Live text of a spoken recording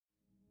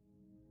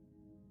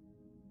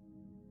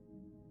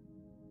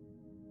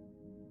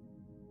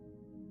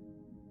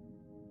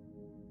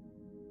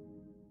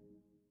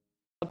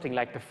something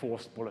like the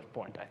fourth bullet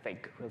point, I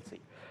think. We'll see.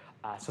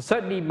 So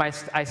certainly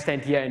I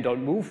stand here and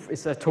don't move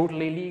is a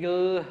totally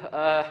legal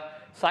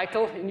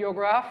cycle in your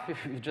graph. If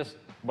you just,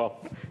 well,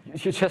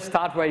 you just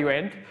start where you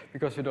end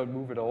because you don't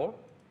move at all.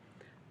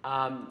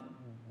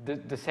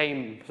 The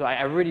same, so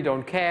I really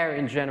don't care.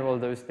 In general,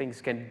 those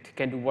things can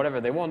do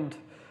whatever they want,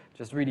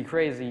 just really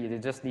crazy. They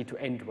just need to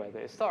end where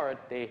they start.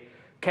 They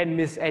can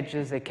miss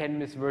edges, they can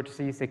miss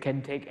vertices, they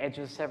can take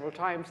edges several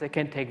times, they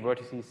can take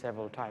vertices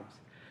several times.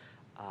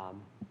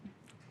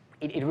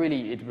 It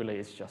really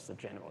is just a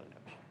general notion.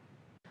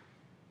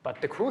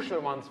 But the crucial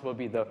ones will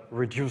be the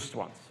reduced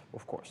ones,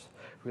 of course.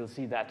 We'll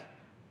see that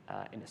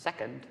in a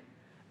second.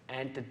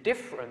 And the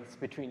difference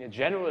between a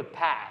general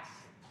path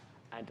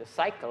and a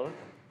cycle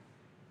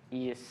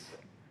is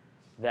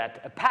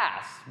that a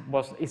path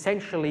was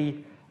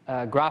essentially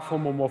a graph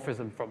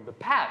homomorphism from the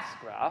path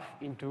graph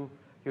into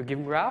your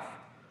given graph,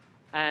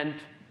 and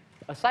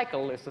a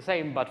cycle is the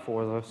same but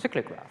for the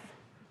cyclic graph.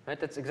 Right?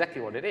 That's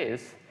exactly what it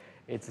is.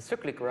 It's a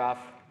cyclic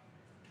graph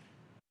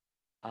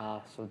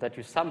so that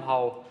you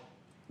somehow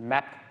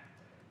map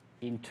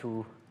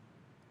into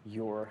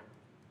your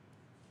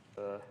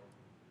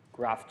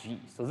graph G.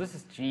 So this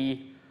is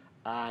G,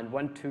 and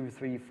 1, 2,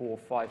 3, 4,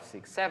 5,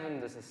 6, 7.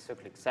 This is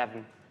cyclic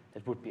 7.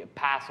 That would be a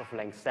path of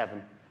length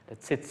 7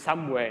 that sits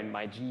somewhere in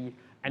my G,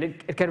 and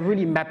it can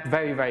really map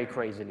very, very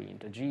crazily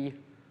into G.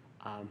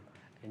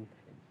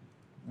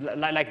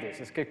 Like this.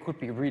 It could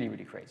be really,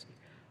 really crazy.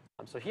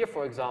 So here,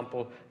 for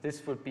example,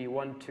 this would be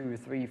 1, 2,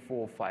 3,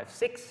 4, 5,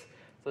 6.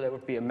 So there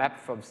would be a map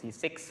from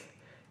C6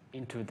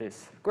 into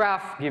this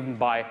graph given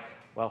by,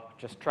 well,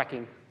 just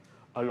tracking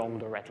along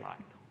the red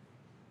line.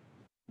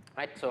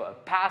 Right? So a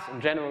path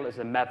in general is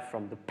a map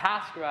from the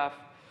path graph,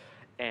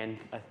 and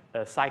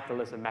a cycle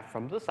is a map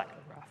from the cycle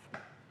graph.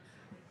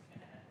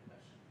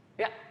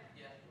 Yeah?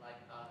 Yeah, like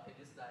in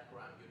this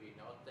diagram, you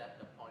denote that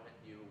the point that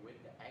you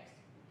with the x,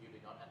 you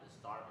denote at the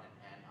start and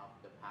end of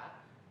the path.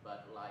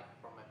 But like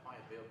from my point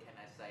of view, can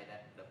I say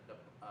that the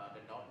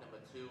node number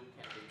 2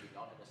 can be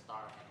denoted at the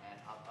start and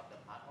end of the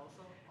path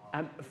also?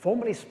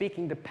 Formally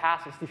speaking, the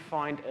path is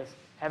defined as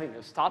having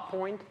a start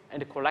point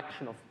and a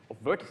collection of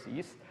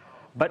vertices,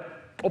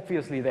 but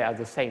obviously they are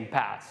the same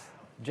path.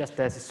 Just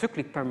there's a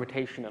cyclic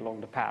permutation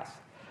along the path.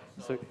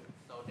 So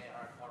they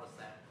are all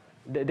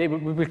the We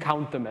same? will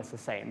count them as the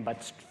same,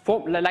 but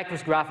like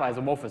with graph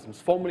isomorphisms,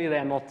 formally they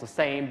are not the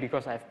same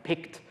because I've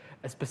picked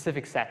a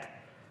specific set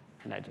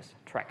and I just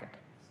track it.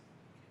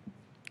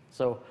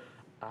 So,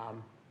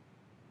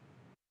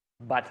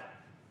 but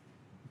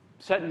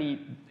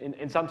certainly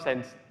in some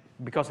sense,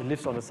 because it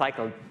lives on a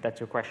cycle, that's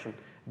your question,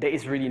 there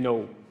is really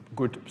no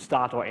good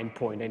start or end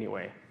point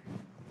anyway.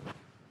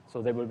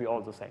 So they will be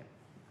all the same.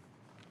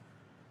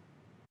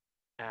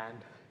 And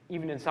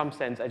even in some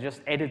sense, I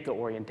just edit the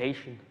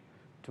orientation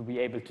to be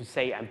able to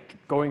say I'm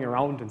going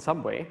around in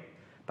some way,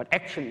 but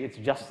actually it's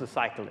just the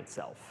cycle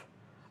itself.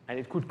 And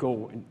it could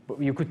go,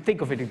 you could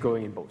think of it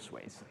going in both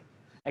ways.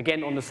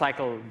 Again, on the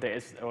cycle,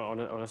 or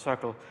on a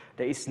circle,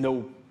 there is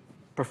no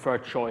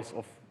preferred choice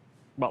of,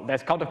 well,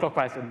 there's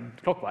counterclockwise and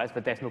clockwise,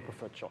 but there's no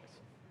preferred choice.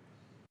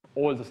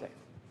 All the same.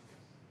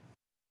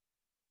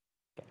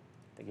 Okay,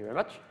 thank you very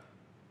much.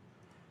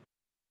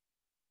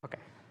 Okay.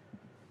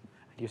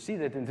 You see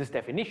that in this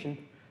definition,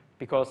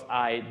 because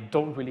I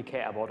don't really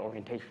care about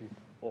orientation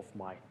of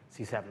my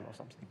C7 or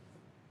something.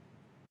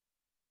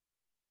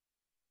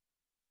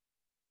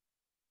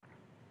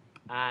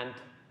 And,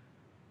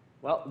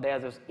 well, there are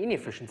those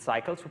inefficient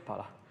cycles,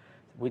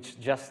 which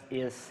just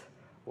is,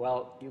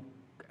 well, you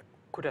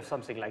could have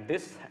something like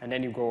this, and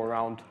then you go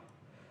around,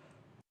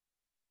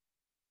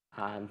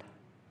 and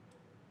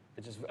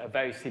it's just a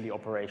very silly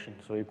operation.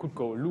 So you could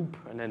go loop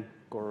and then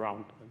go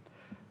around, and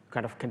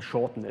kind of can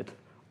shorten it.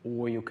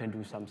 Or you can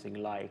do something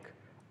like,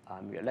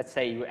 let's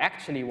say you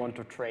actually want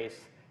to trace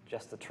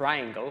just a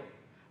triangle,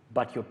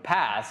 but your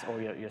path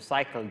or your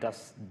cycle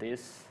does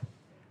this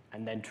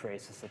and then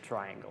traces a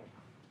triangle.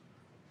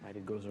 Right?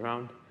 It goes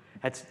around.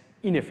 That's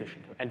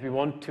inefficient. And we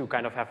want to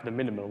kind of have the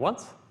minimal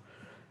ones.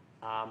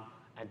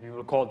 And we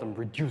will call them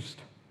reduced.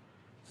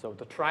 So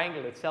the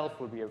triangle itself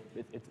will be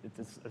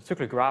it's a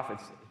cyclic graph.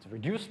 It's a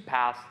reduced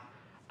path.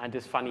 And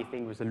this funny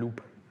thing with the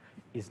loop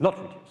is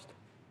not reduced.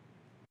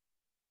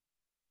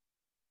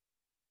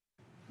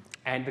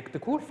 And the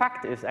cool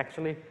fact is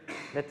actually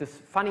that this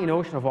funny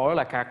notion of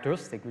Euler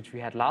characteristic, which we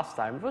had last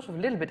time, was a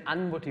little bit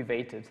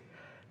unmotivated.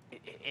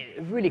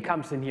 It really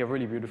comes in here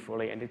really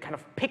beautifully, and it kind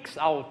of picks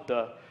out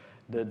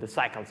the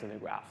cycles in the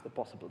graph, the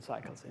possible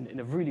cycles, in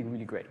a really,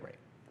 really great way.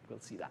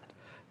 We'll see that,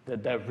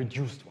 the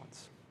reduced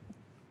ones.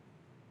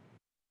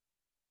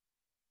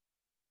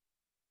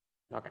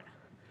 Okay.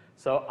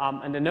 So,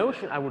 and the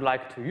notion I would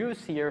like to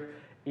use here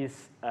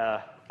is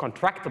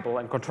contractible,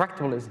 and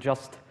contractible is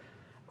just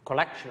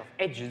collection of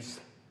edges,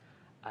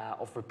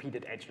 of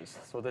repeated edges.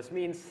 So this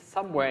means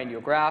somewhere in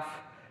your graph,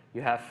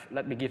 you have,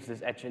 let me give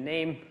this edge a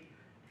name,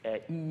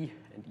 E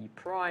and E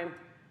prime.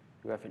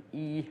 You have an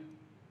E.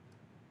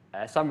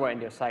 Somewhere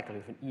in your cycle,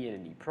 you have an E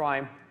and an E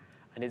prime.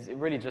 And it's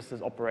really just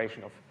this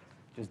operation of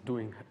just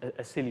doing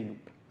a silly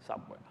loop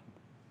somewhere.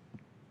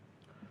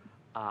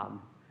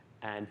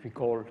 And we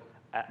call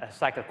a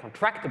cycle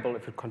contractible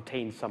if it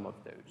contains some of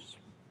those.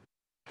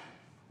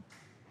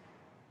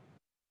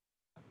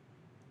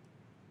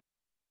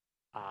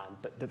 And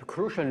the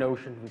crucial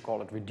notion, we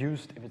call it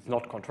reduced if it's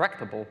not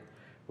contractible,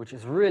 which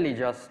is really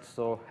just,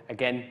 so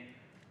again,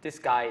 this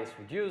guy is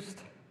reduced.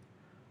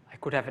 I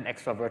could have an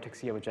extra vertex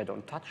here, which I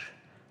don't touch.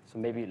 So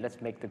maybe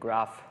let's make the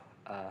graph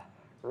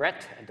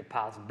red and the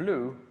path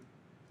blue.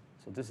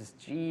 So this is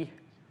G,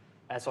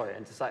 and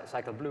the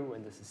cycle blue,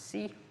 and this is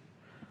C.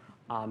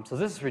 So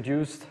this is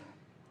reduced,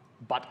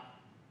 but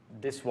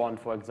this one,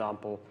 for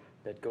example,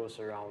 that goes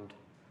around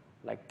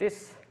like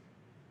this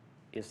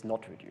is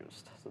not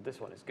reduced. So this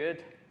one is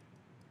good,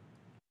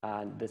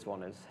 and this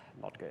one is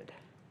not good.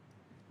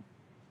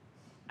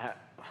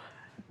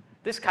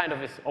 This kind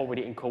of is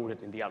already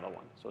encoded in the other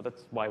one, so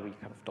that's why we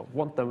kind of don't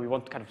want them. We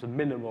want kind of the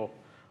minimal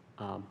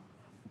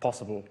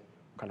possible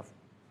kind of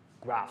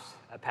graphs,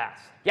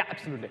 paths. Yeah,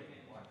 absolutely.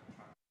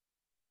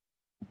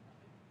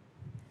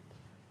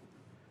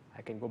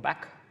 I can go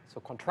back. So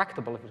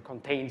contractible if it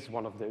contains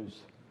one of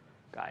those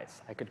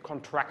guys. I could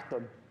contract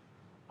them.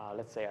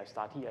 Let's say I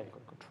start here, I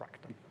can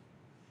contract them.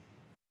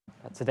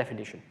 That's the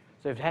definition.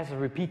 So if it has a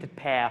repeated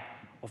pair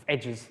of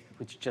edges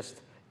which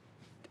just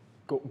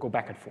go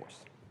back and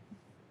forth.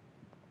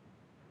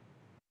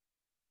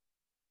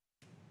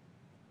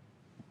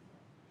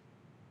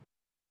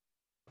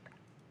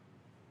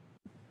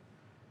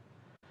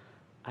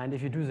 And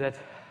if you do that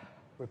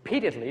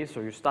repeatedly,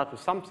 so you start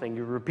with something,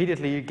 you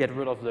repeatedly get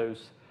rid of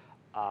those,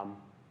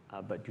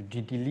 but you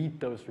delete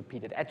those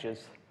repeated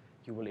edges,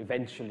 you will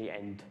eventually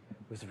end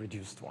with a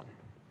reduced one.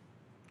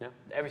 Yeah?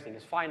 Everything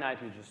is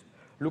finite, you just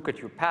look at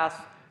your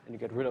path, and you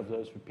get rid of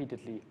those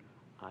repeatedly,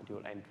 and you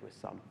will end with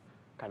some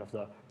kind of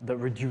the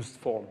reduced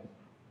form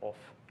of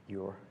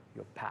your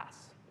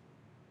path.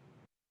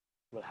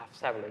 We'll have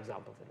several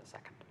examples in a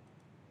second.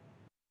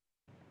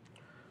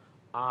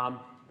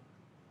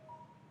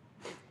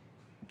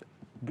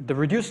 The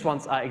reduced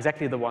ones are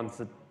exactly the ones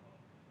that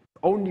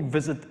only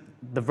visit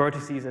the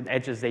vertices and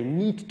edges they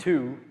need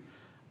to,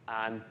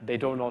 and they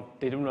do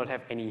not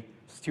have any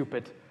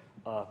stupid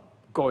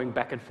going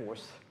back and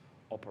forth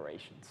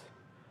operations,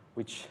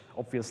 which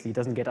obviously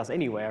doesn't get us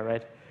anywhere,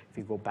 right? If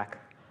you go back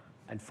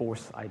and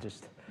forth, I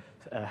just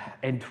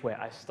end where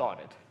I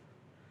started.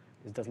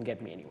 It doesn't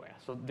get me anywhere.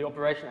 So the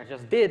operation I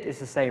just did is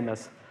the same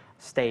as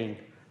staying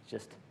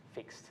just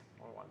fixed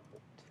on one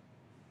point.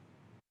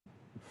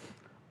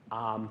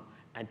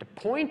 And the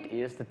point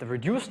is that the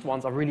reduced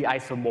ones are really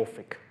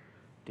isomorphic.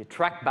 They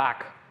track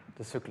back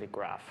the cyclic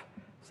graph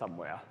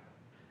somewhere.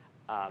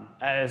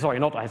 Sorry,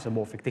 not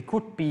isomorphic. They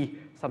could be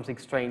something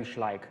strange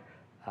like,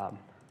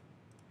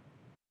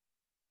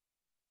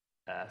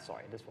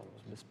 sorry, this one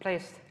was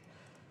misplaced.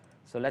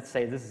 So let's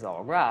say this is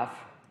our graph,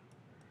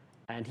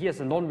 and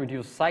here's a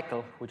non-reduced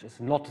cycle, which is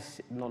not of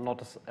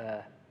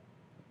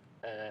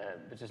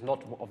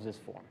this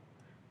form.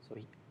 So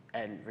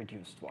and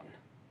reduced one.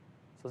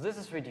 So this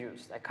is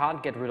reduced. I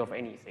can't get rid of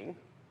anything,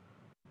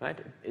 right?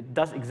 It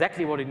does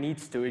exactly what it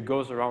needs to. It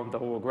goes around the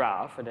whole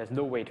graph, and there's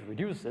no way to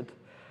reduce it.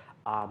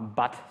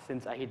 But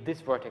since I hit this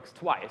vertex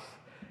twice,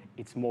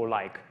 it's more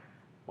like,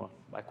 well,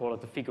 I call it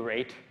the figure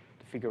eight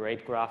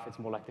graph. It's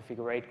more like the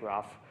figure eight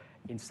graph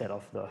instead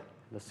of the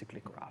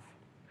cyclic graph.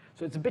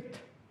 So it's a bit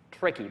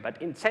tricky,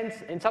 but in some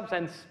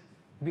sense,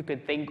 you can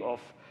think of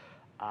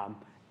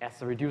as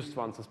the reduced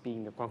ones as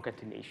being a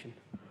concatenation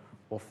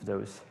of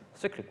those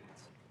cyclic ones.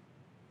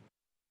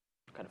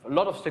 Kind of a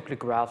lot of cyclic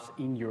graphs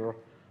in your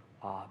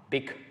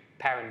big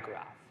parent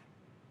graph.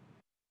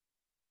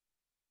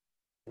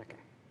 Okay.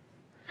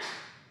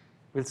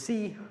 We'll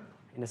see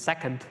in a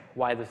second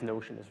why this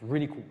notion is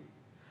really cool.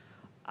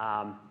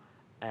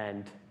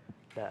 And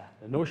the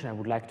notion I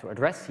would like to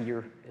address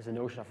here is the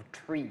notion of a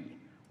tree,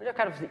 which are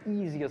kind of the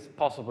easiest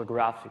possible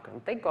graphs you can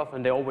think of,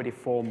 and they already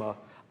form a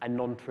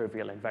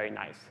non-trivial and very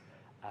nice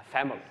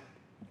family.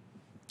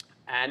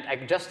 And I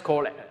just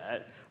call it,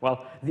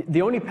 well,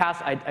 the only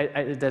path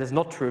that is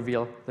not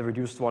trivial, the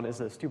reduced one, is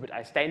a stupid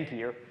I stand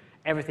here.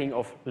 Everything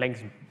of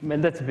length,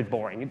 and that's a bit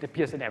boring. It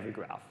appears in every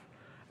graph.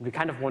 And we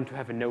kind of want to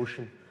have a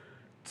notion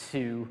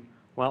to,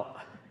 well,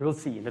 we'll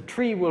see. The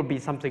tree will be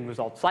something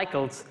without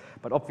cycles,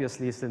 but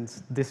obviously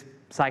since this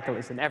cycle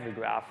is in every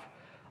graph,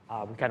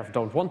 we kind of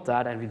don't want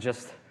that, and we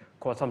just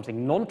call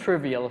something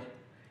non-trivial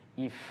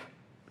if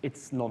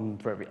it's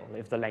non-trivial,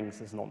 if the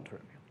length is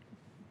non-trivial.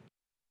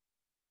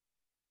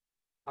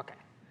 Okay.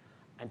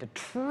 And the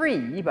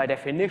tree, by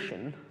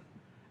definition,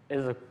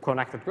 is a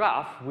connected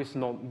graph with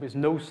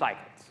no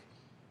cycles,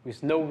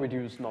 with no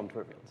reduced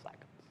non-trivial cycles.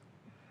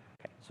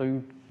 Okay.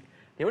 So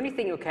the only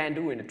thing you can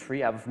do in a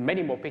tree, I have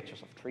many more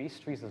pictures of trees,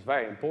 trees is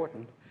very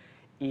important,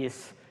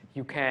 is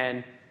you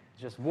can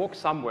just walk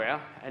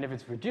somewhere, and if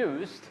it's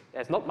reduced,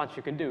 there's not much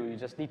you can do. You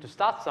just need to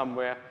start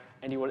somewhere,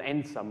 and you will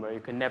end somewhere. You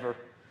can never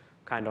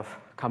kind of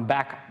come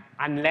back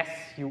unless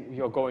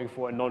you're going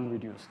for a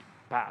non-reduced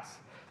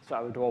path. So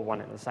I will draw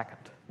one in a second.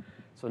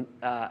 So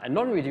a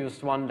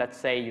non-reduced one, let's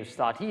say you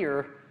start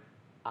here,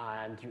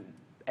 and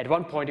at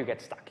one point you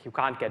get stuck. You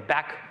can't get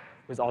back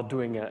without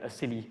doing a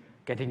silly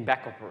getting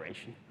back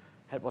operation,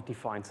 at what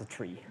defines a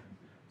tree.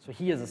 So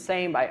here is the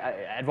same.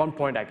 At one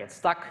point I get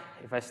stuck.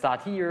 If I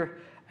start here,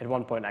 at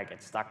one point I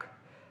get stuck.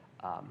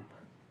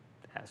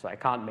 So I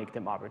can't make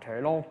them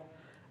arbitrarily long.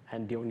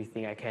 And the only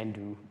thing I can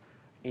do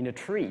in a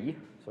tree,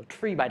 so a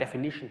tree by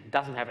definition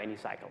doesn't have any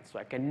cycles. So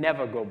I can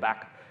never go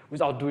back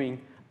without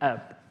doing,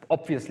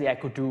 obviously I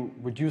could do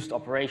reduced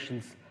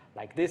operations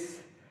like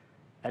this,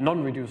 and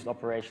non-reduced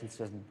operations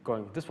just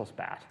going, this was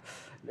bad,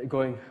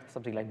 going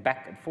something like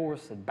back and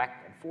forth and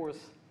back and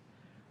forth.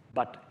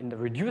 But in the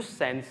reduced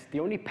sense, the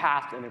only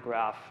paths in a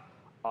graph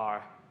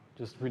are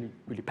just really,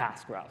 really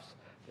paths graphs,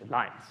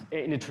 lines.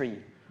 In a tree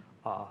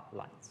are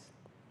lines.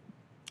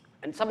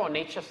 And somehow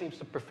nature seems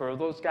to prefer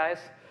those guys.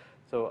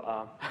 So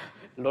a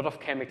lot of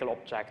chemical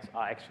objects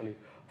are actually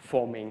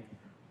forming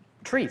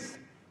trees.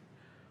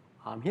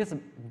 Here's a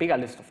bigger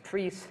list of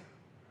trees.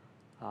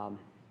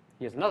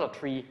 Here's another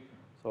tree,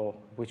 so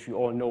which we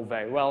all know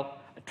very well,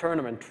 a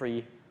tournament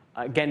tree.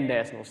 Again,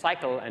 there's no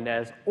cycle, and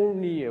there's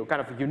only a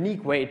kind of a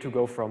unique way to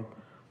go from,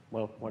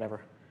 well,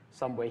 whatever,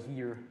 somewhere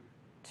here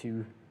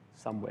to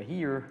somewhere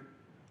here,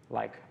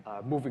 like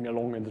moving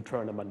along in the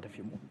tournament if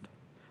you want.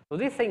 So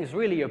these things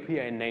really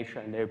appear in nature,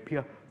 and they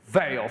appear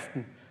very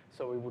often,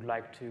 so we would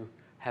like to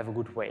have a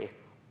good way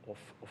of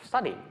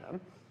studying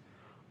them.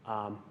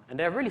 And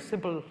they're really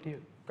simple,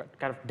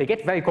 they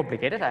get very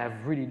complicated. I have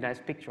a really nice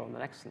picture on the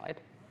next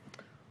slide.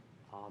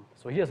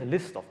 So here's a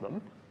list of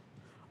them,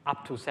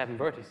 up to 7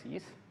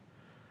 vertices.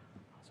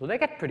 So they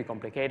get pretty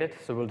complicated,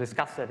 so we'll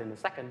discuss that in a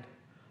second.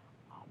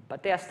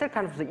 But they are still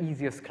kind of the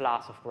easiest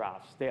class of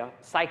graphs. They are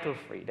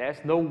cycle-free. There's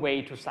no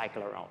way to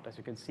cycle around. As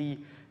you can see,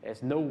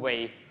 there's no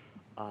way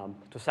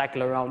to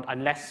cycle around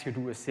unless you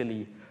do a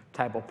silly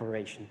type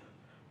operation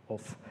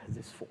of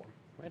this form.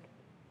 Right?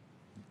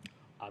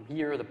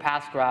 Here, the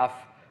path graph,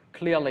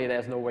 clearly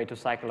there's no way to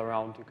cycle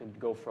around. You can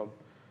go from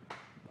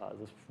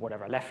this,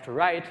 whatever, left to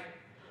right.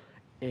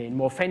 In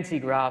more fancy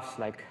graphs,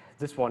 like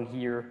this one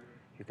here,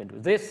 you can do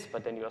this,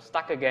 but then you're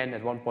stuck again.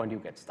 At one point, you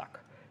get stuck.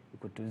 You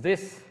could do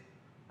this,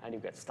 and you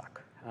get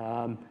stuck.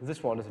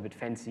 This one is a bit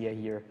fancier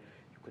here.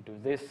 You could do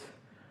this,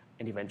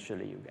 and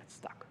eventually you get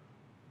stuck.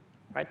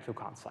 Right? You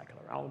can't cycle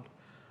around.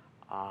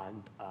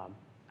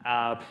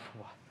 And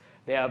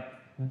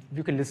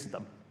you can list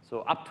them. So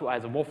up to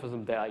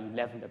isomorphism, there are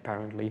 11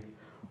 apparently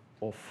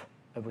with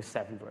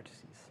 7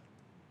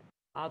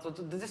 vertices. So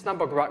this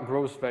number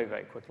grows very,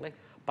 very quickly,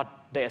 but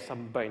there's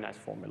some very nice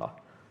formula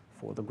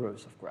for the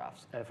growth of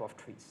graphs, of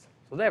trees.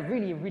 So they're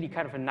really, really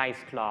kind of a nice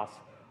class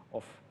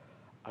of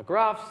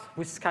graphs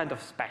with kind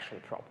of special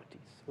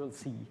properties. We'll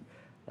see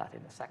that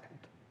in a second.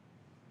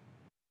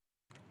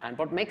 And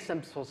what makes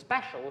them so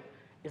special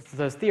is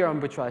the theorem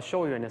which I'll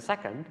show you in a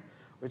second,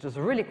 which is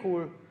a really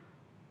cool,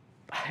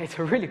 it's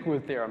a really cool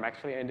theorem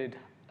actually, and it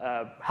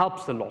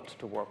helps a lot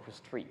to work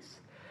with trees.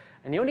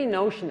 And the only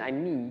notion I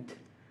need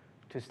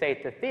to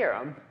state the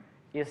theorem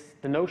is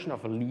the notion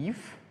of a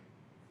leaf.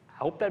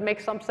 I hope that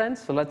makes some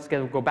sense. So let's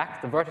go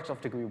back to the vertex of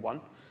degree 1.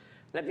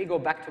 Let me go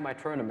back to my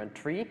tournament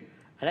tree,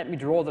 and let me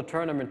draw the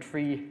tournament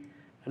tree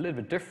a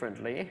little bit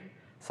differently,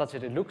 such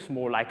that it looks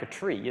more like a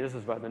tree. This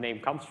is where the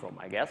name comes from,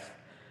 I guess.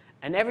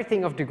 And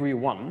everything of degree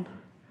 1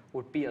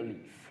 would be a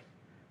leaf.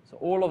 So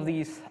all of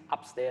these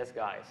upstairs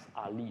guys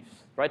are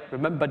leaves, right?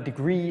 Remember,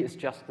 degree is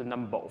just the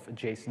number of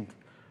adjacent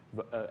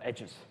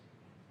edges.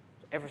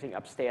 So everything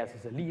upstairs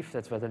is a leaf.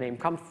 That's where the name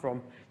comes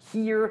from.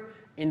 Here,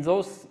 in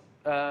those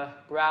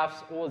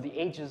graphs, all the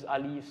edges are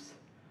leaves,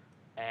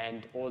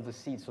 and all the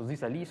seeds. So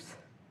these are leaves,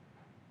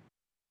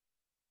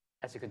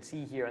 as you can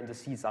see here, and the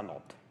seeds are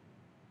not.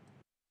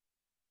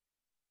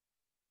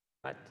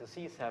 Right? The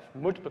seeds have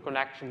multiple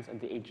connections,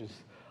 and the edges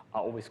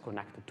are always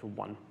connected to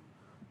one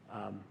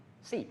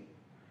seed.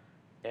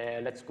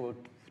 Let's go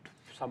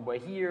somewhere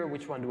here.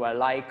 Which one do I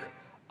like?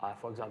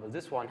 For example,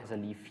 this one has a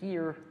leaf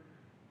here,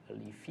 a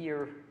leaf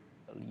here,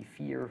 a leaf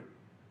here,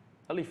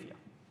 a leaf here.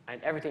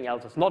 And everything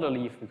else is not a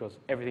leaf because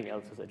everything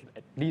else is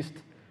at least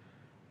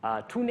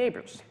 2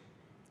 neighbors.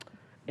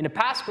 In a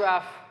path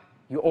graph,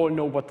 you all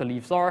know what the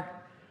leaves are.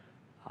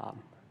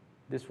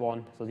 This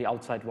one, so the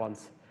outside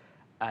ones,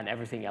 and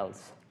everything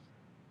else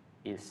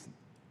is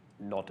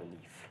not a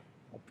leaf,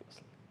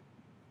 obviously.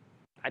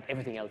 And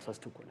everything else has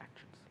 2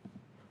 connections.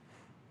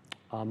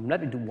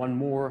 Let me do one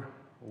more.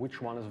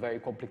 Which one is very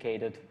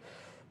complicated?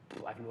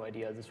 I have no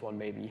idea. This one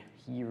maybe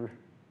here,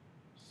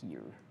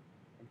 here,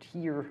 and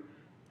here.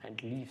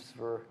 And leaves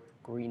were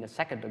green a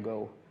second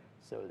ago,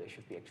 so they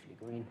should be actually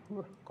green.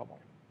 Come on.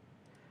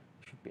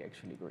 Should be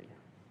actually green.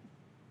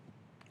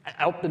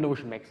 I hope the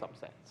notion makes some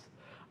sense.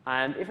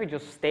 And if we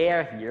just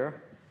stare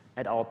here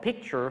at our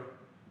picture,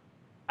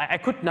 I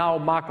could now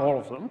mark all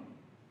of them.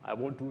 I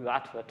won't do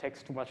that. That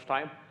takes too much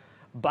time.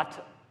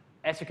 But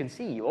as you can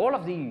see, all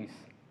of these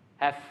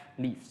have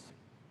leaves.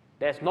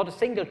 There's not a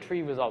single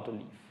tree without a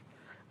leaf.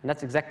 And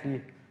that's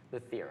exactly the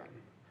theorem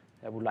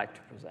I would like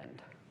to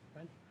present.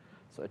 Right?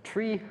 So a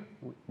tree,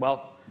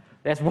 well,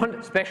 there's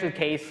one special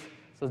case.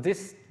 So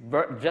this,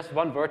 just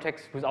one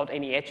vertex without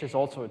any edge is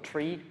also a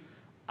tree.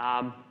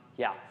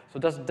 Yeah, so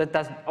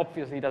that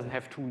obviously doesn't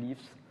have 2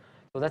 leaves.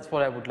 So that's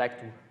what I would like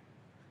to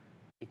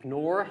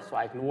ignore. So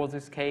I ignore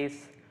this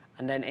case.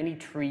 And then any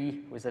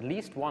tree with at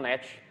least one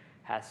edge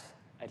has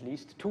at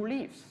least 2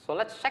 leaves. So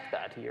let's check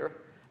that here.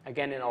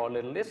 Again, in our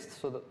little list.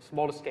 So the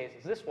smallest case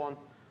is this one.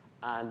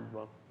 And,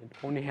 well, it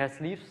only has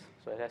leaves.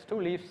 So it has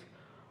 2 leaves.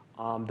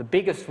 The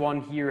biggest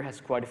one here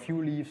has quite a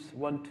few leaves.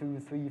 1, 2,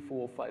 3,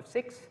 4, 5,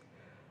 6.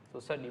 So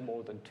certainly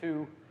more than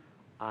 2.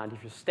 And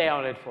if you stare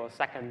on it for a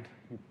second,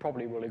 you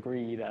probably will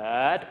agree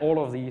that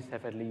all of these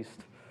have at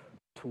least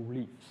 2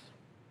 leaves.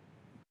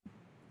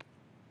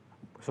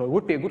 So it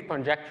would be a good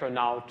conjecture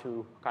now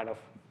to kind of,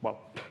 well,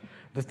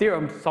 the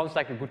theorem sounds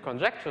like a good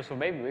conjecture, so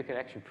maybe we can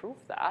actually prove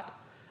that.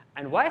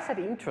 And why is that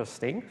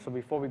interesting? So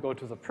before we go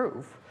to the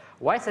proof,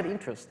 why is that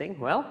interesting?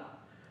 Well,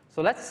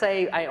 so let's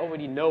say I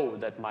already know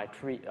that my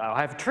tree,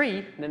 I have a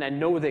tree, and then I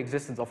know the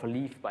existence of a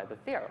leaf by the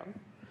theorem.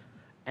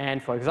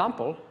 And for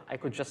example, I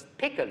could just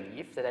pick a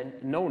leaf that I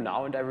know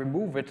now, and I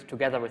remove it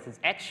together with its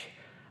edge,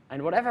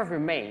 and whatever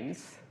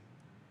remains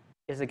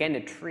is again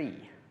a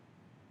tree.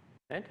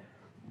 Right?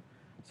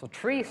 So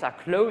trees are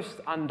closed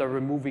under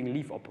removing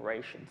leaf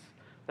operations.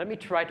 Let me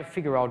try to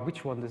figure out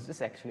which one this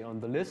is actually on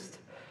the list.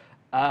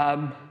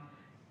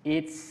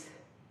 It's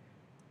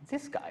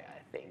this guy,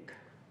 I think.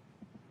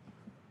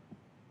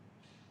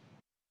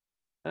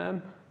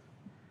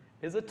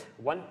 Is it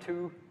 1,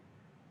 2?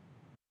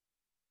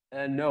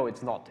 No,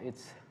 it's not.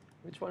 It's,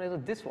 which one is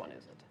it? This one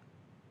is it?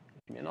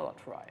 Give me another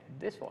try.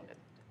 This one is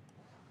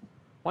it.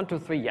 1, 2,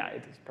 3. Yeah,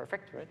 it is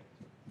perfect, right?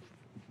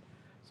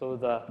 So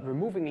the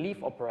removing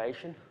leaf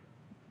operation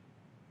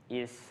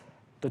is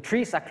the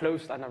trees are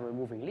closed under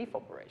removing leaf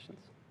operations,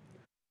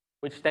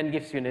 which then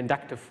gives you an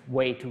inductive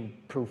way to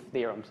prove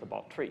theorems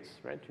about trees,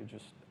 right? You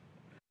just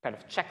kind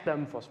of check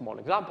them for small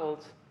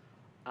examples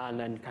and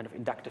then kind of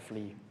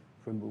inductively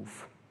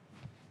remove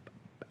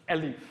a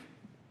leaf.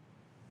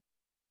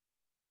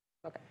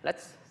 Okay,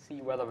 let's see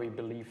whether we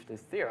believe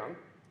this theorem.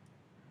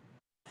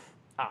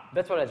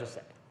 That's what I just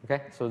said,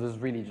 okay? So this is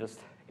really just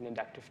an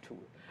inductive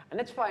tool. And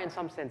that's why in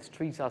some sense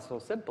trees are so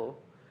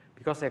simple,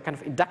 because they're kind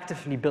of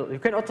inductively built. You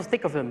can also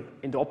think of them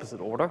in the opposite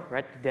order,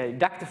 right? They're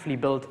inductively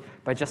built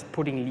by just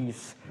putting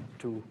leaves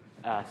to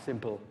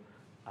simpler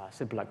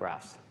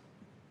graphs.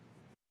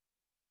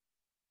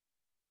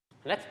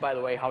 And that's, by the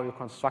way, how you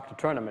construct a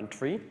tournament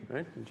tree,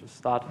 right? You just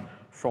start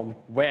from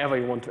wherever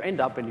you want to end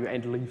up, and you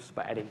end leaves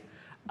by adding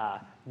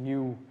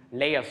new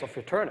layers of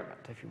your tournament,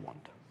 if you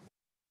want.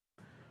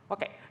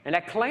 Okay, and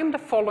I claim the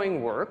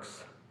following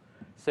works.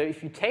 So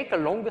if you take a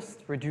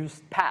longest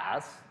reduced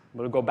path,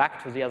 we'll go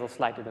back to the other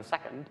slide in a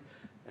second,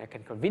 and I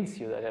can convince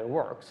you that it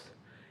works.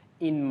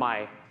 In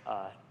my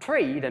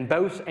tree, then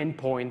both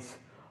endpoints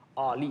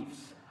are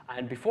leaves.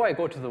 And before I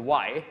go to the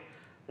why,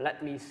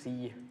 let me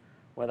see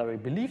whether we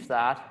believe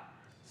that.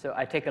 So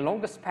I take a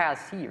longest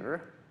path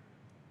here,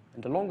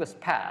 and the longest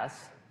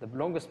path, the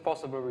longest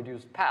possible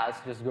reduced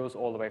path, just goes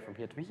all the way from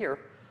here to here.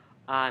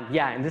 And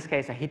yeah, in this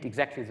case, I hit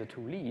exactly the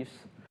 2 leaves.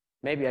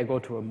 Maybe I go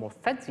to a more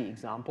fancy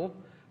example.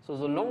 So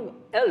the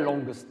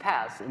longest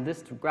path in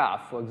this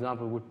graph, for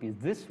example, would be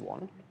this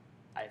one,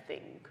 I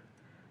think.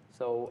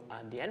 So,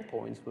 and the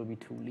endpoints will be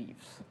 2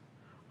 leaves.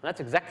 And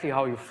that's exactly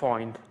how you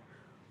find,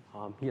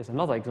 here's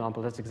another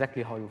example, that's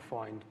exactly how you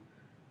find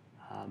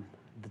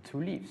the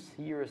 2 leaves.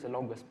 Here is the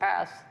longest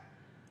path,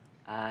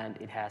 and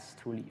it has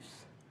 2 leaves.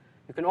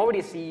 You can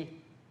already see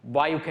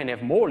why you can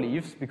have more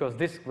leaves, because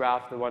this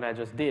graph, the one I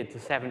just did, the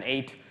 7,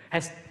 8,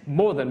 has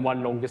more than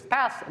one longest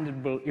path, and it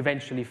will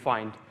eventually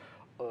find,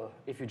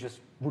 if you just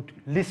would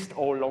list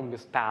all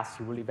longest paths,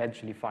 you will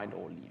eventually find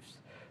all leaves.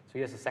 So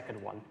here's the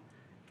second one.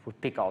 It would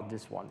pick out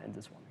this one and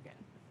this one again.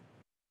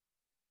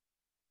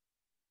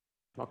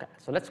 Okay,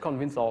 so let's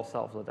convince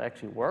ourselves that it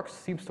actually works.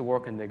 Seems to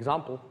work in the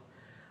example.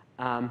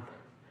 And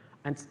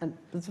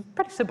it's a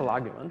pretty simple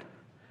argument.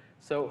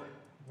 So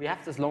we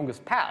have this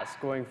longest path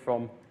going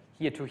from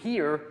here to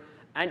here,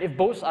 and if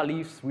both are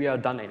leaves, we are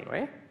done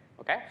anyway.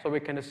 Okay, so we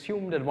can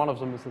assume that one of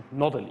them is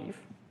not a leaf.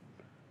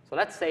 So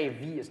let's say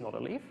V is not a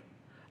leaf.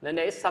 Then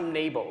there is some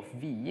neighbor of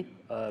V,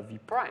 V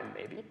prime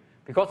maybe,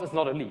 because it's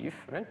not a leaf,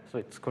 right? So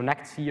it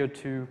connects here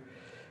to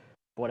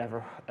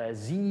whatever,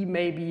 Z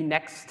maybe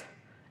next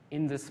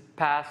in this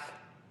path,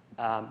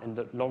 in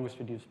the longest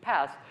reduced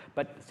path.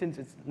 But since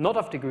it's not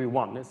of degree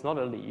 1, it's not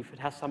a leaf, it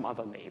has some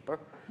other neighbor,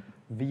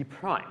 V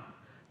prime,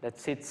 that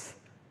sits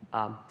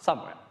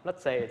somewhere.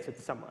 Let's say it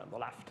sits somewhere on the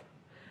left.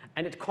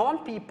 And it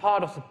can't be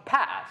part of the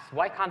path.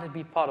 Why can't it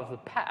be part of the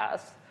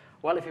path?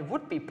 Well, if it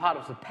would be part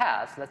of the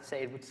path, let's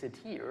say it would sit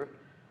here,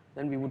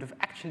 then we would have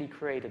actually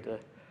created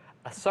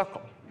a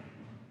circle.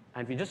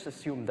 And we just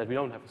assumed that we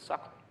don't have a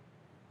circle.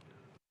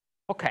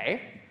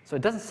 Okay, so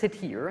it doesn't sit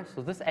here,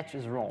 so this edge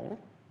is wrong.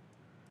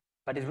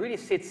 But it really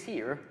sits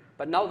here,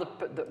 but now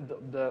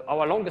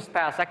our longest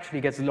path actually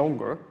gets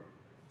longer,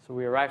 so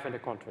we arrive at a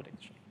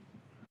contradiction.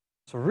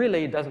 So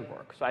really it doesn't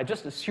work. So I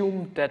just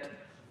assumed that,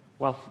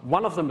 well,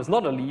 one of them is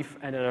not a leaf,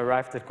 and it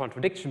arrived at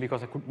contradiction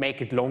because I could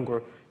make it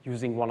longer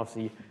using one of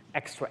the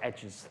extra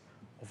edges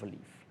of a leaf.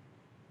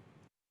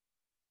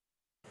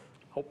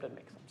 Hope that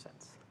makes some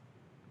sense.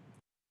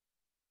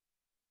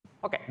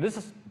 Okay, this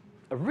is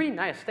a really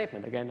nice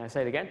statement. Again, I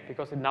say it again,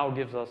 because it now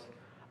gives us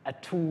a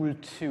tool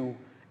to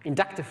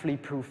inductively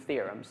prove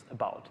theorems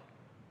about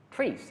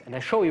trees. And I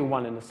show you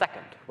one in a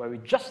second, where we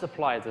just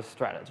apply this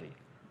strategy.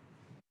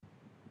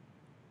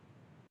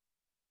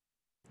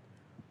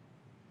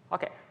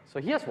 Okay, so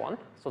here's one.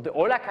 So the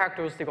Euler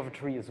characteristic of a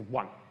tree is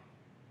 1.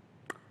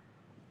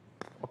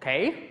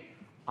 Okay,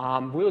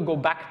 we'll go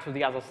back to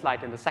the other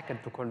slide in a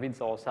second to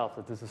convince ourselves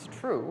that this is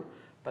true,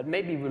 but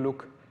maybe we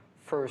look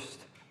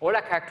first.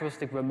 Euler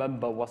characteristic,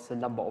 remember, was the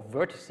number of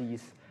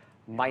vertices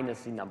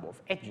minus the number of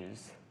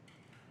edges.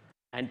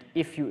 And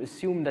if you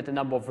assume that the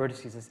number of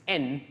vertices is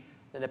n,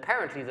 then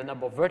apparently the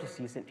number of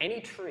vertices in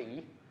any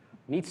tree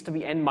needs to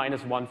be n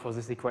minus 1 for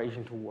this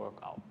equation to work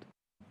out.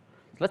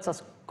 Let's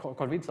just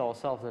convince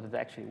ourselves that it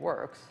actually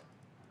works.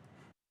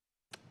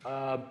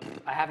 I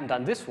haven't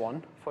done this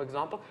one, for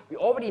example. We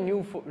already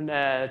knew,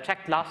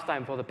 checked last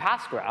time for the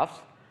path graphs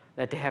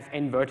that they have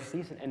n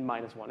vertices and n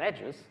minus 1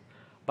 edges.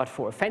 But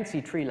for a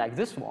fancy tree like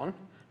this one,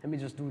 let me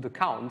just do the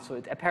count. So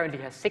it apparently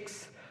has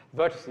 6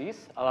 vertices,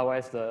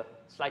 otherwise the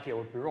slide here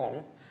would be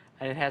wrong.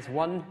 And it has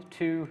 1,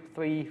 2,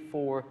 3,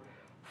 4,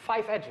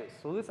 5 edges.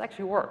 So this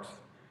actually works.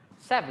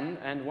 7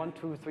 and 1,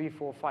 2, 3,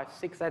 4, 5,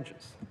 6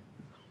 edges.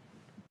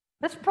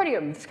 That's pretty,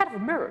 it's kind of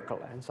a miracle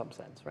in some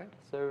sense, right?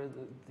 So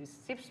this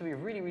seems to be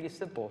really, really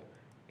simple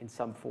in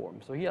some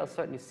form. So here are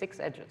certainly 6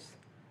 edges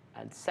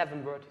and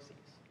 7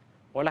 vertices.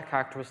 Euler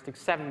characteristic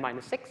 7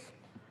 minus 6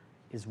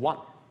 is 1.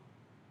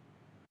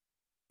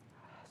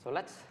 So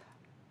it's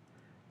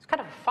kind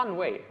of a fun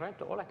way, right?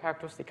 The Euler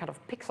characteristic kind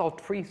of picks out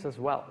trees as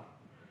well.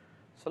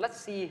 So let's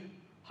see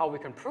how we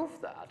can prove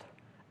that.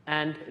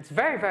 And it's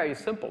very, very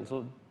simple.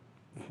 So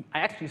I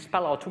actually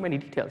spell out too many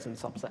details in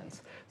some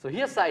sense. So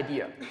here's the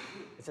idea.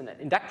 It's an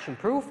induction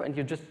proof, and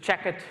you just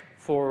check it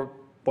for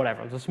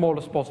whatever, the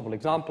smallest possible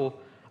example.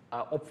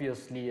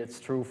 Obviously, it's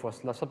true for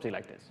something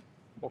like this.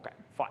 Okay,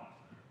 fine,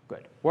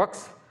 good,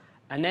 works.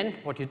 And then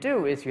what you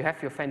do is you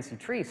have your fancy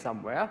tree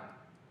somewhere.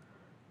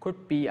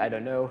 Could be, I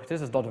don't know,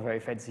 this is not a very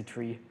fancy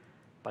tree,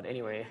 but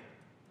anyway,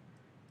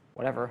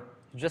 whatever.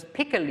 You just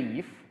pick a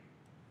leaf.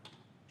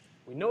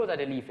 We know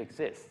that a leaf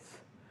exists,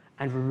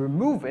 and we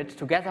remove it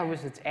together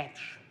with its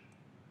edge.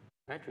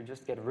 Right? We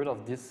just get rid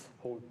of this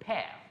whole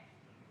pair.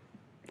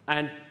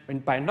 And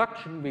by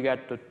induction, we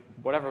get that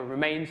whatever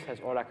remains has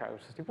Euler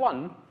characteristic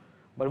 1.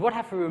 But what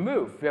have we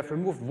removed? We have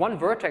removed 1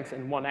 vertex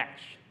and 1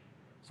 edge.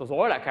 So the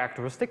Euler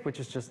characteristic, which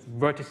is just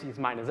vertices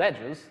minus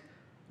edges,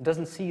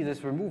 doesn't see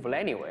this removal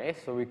anyway,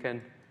 so we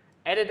can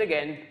add it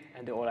again,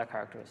 and the Euler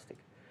characteristic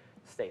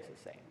stays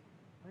the same.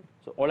 Right?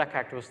 So Euler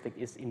characteristic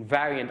is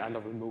invariant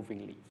under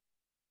removing leaves,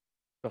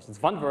 because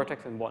it's 1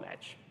 vertex and 1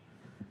 edge.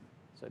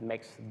 So it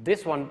makes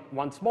this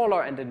one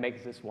smaller, and it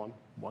makes this one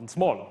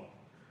smaller,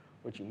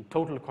 which in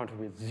total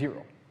contributes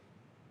 0.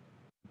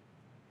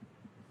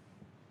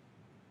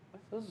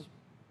 This is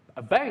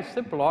a very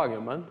simple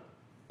argument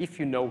if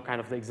you know kind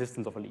of the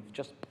existence of a leaf.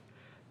 Just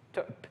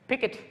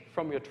pick it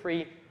from your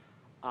tree,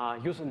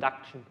 use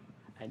induction,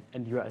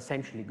 and you are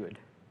essentially good.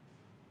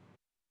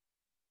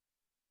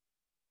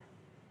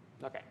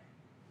 Okay.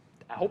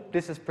 I hope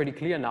this is pretty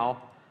clear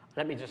now.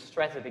 Let me just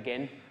stress it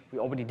again. We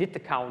already did the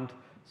count.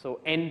 So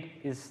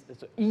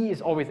E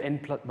is always n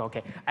plus,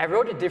 okay. I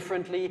wrote it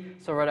differently.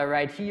 So what I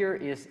write here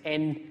is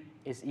n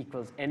is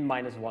equals n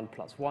minus 1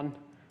 plus 1,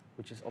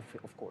 which is of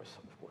course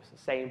the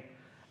same.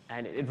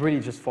 And it really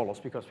just follows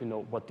because we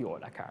know what the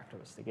Euler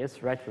characteristic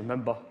is, right?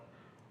 Remember,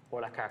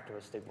 Euler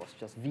characteristic was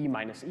just V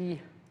minus E.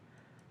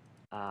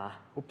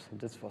 Oops,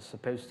 this was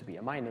supposed to be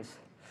a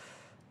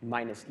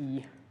minus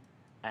E.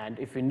 And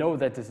if we know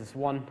that this is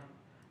 1,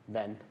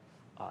 then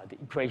the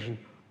equation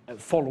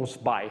follows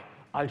by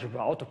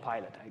algebra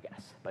autopilot, I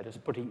guess, by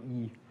just putting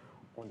E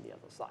on the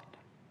other side.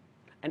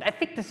 And I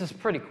think this is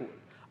pretty cool.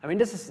 I mean,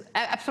 this is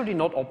absolutely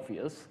not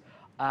obvious.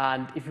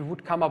 And if you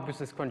would come up with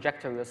this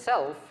conjecture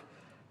yourself,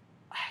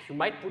 you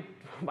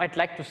might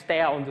like to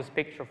stare on this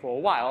picture for a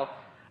while,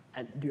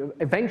 and you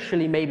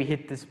eventually maybe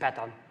hit this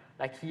pattern.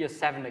 Like here,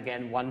 7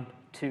 again, 1,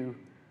 2,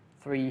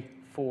 3,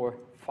 4,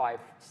 5,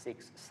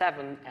 6,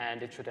 7,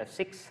 and it should have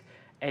 6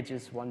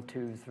 edges, 1,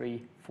 2,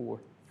 3, 4,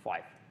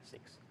 5,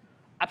 6.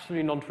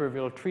 Absolutely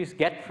non-trivial. Trees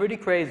get pretty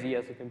crazy,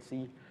 as you can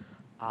see,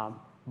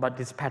 but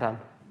this pattern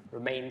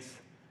remains,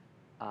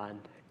 and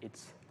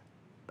it's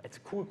a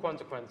cool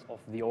consequence of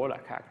the Euler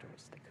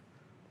characteristic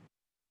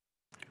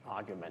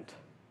argument,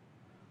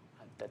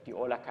 that the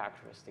Euler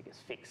characteristic is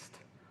fixed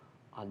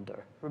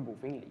under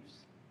removing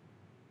leaves.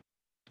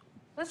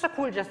 That's a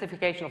cool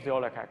justification of the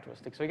Euler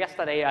characteristic. So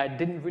yesterday I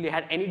didn't really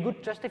have any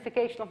good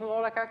justification of the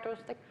Euler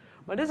characteristic,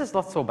 but this is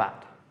not so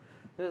bad.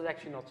 This is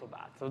actually not so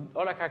bad. So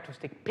Euler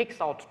characteristic picks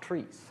out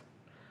trees.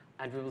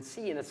 And we will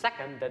see in a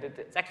second that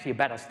it's actually a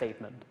better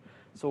statement.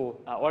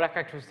 So Euler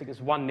characteristic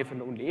is 1 if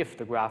and only if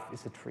the graph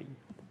is a tree.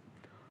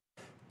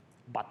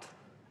 But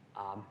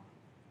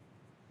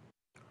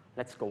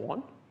let's go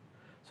on.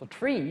 So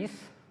trees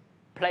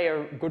play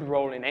a good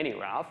role in any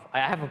graph. I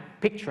have a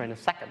picture in a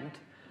second.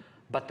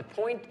 But the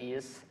point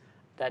is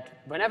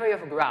that whenever you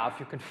have a graph,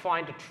 you can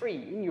find a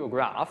tree in your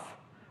graph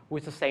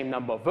with the same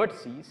number of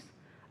vertices.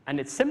 And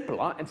it's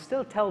simpler and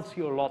still tells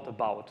you a lot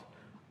about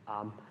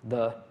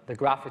the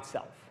graph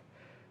itself.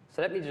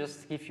 So let me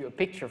just give you a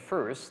picture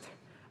first,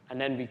 and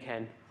then we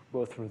can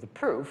go through the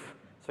proof.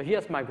 So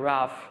here's my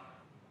graph.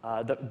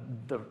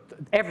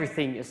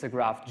 Everything is the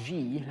graph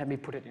G. Let me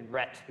put it in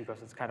red because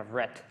it's kind of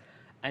red.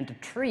 And the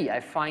tree I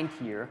find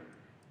here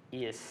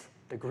is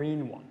the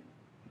green one.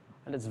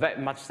 And it's very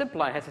much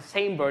simpler. It has the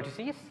same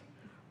vertices,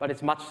 but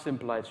it's much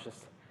simpler. It's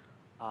just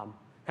kind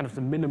of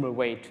the minimal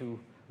way to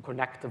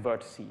connect the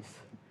vertices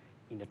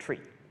in a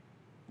tree.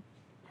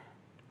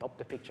 Hope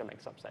the picture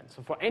makes some sense.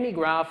 So for any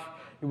graph,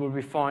 you will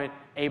be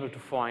able to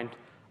find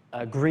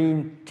a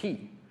green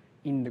T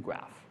in the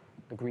graph,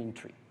 the green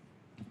tree.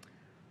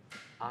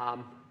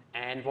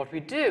 And what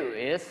we do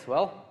is,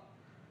 well,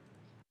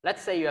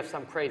 let's say you have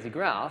some crazy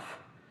graph,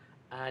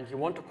 and you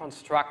want to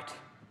construct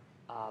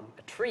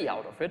a tree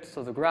out of it.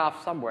 So the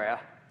graph somewhere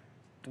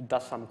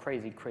does some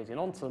crazy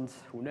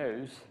nonsense. Who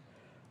knows?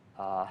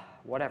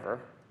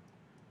 Whatever.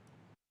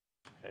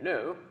 I don't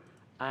know.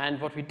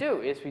 And what we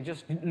do is we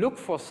just look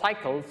for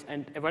cycles,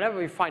 and whenever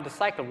we find a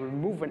cycle, we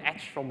remove an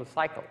edge from the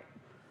cycle.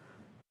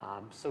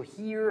 So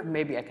here,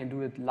 maybe I can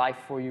do it live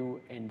for you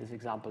in this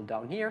example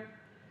down here.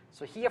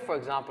 So here, for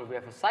example, we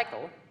have a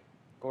cycle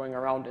going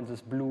around in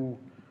this blue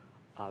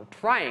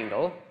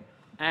triangle,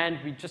 and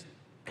we just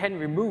can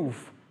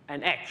remove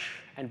an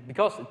edge. And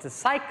because it's a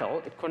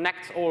cycle, it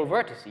connects all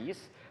vertices,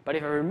 but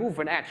if I remove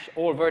an edge,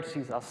 all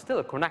vertices are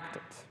still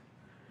connected.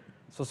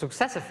 So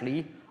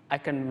successively, I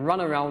can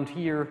run around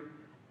here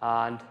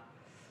and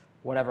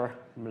whatever.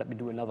 Let me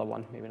do another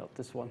one, maybe not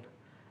this one.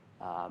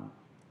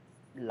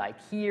 Like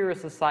here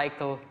is a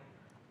cycle,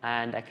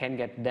 and I can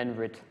get then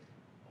rid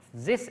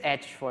of this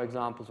edge, for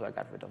example. So I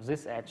got rid of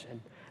this edge, and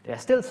there are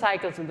still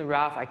cycles in the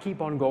graph. I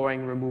keep on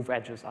going, remove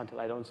edges until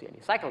I don't see any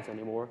cycles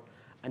anymore.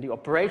 And the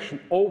operation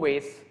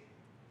always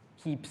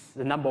keeps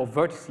the number of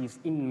vertices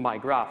in my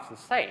graphs the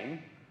same,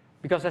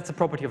 because that's the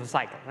property of a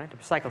cycle, right?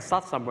 The cycle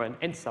starts somewhere and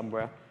ends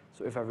somewhere.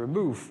 So if I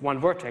remove one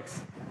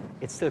vertex,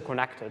 it's still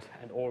connected,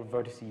 and all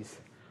vertices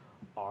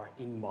are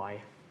in my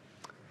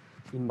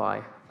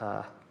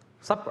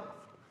subgraph.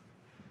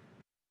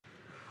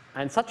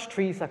 And such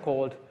trees are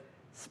called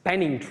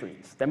spanning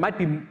trees. There might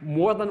be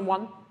more than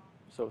one,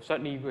 so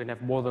certainly you can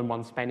have more than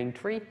one spanning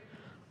tree.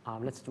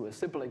 Let's do a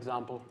simple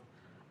example.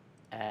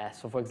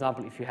 So for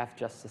example, if you have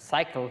just a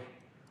cycle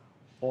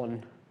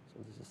on, so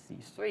this is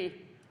these three,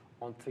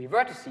 on 3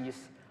 vertices,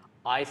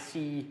 I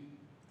see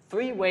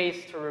 3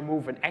 ways to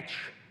remove an edge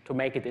to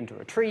make it into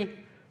a tree.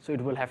 So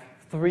it will have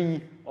 3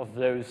 of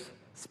those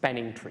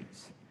spanning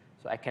trees.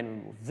 So I can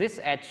remove this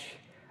edge,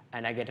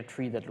 and I get a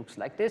tree that looks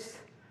like this.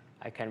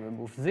 I can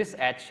remove this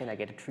edge, and I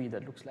get a tree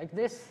that looks like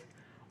this.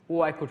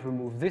 Or I could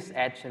remove this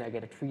edge, and I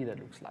get a tree that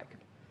looks like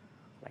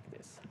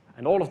this.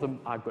 And all of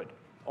them are good.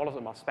 All of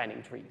them are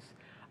spanning trees.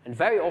 And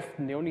very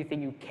often, the only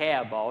thing you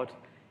care about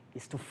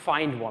is to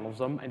find one of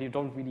them, and you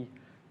don't really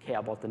care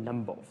about the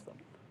number of them.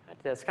 Right?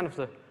 That's kind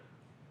of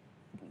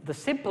the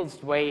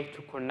simplest way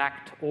to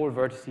connect all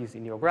vertices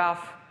in your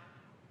graph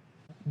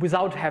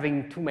without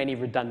having too many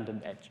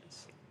redundant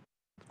edges.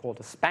 It's called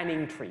a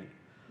spanning tree.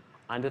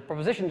 And the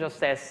proposition just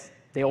says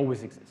they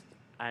always exist.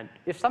 And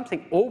if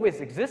something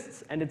always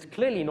exists and it's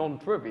clearly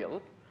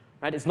non-trivial,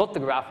 right, it's not the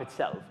graph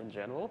itself in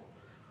general,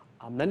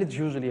 then it's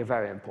usually a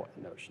very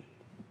important notion.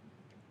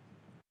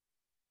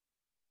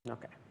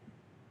 Okay.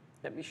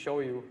 Let me show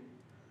you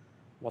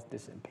what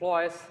this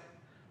implies,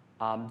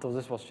 though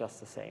this was just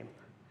the same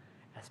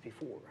as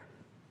before.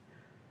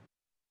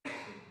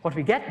 What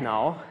we get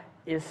now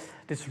is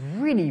this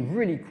really,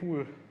 really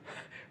cool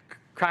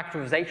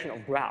characterization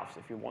of graphs,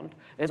 if you want.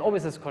 There's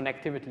always this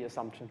connectivity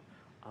assumption.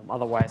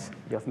 Otherwise,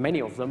 you have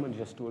many of them, and you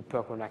just do it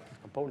per connected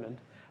component.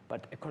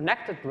 But a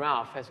connected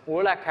graph has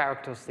Euler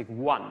characteristic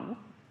 1,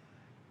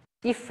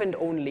 if and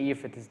only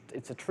if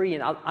it's a tree,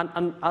 and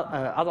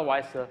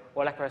otherwise the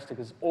Euler characteristic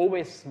is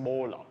always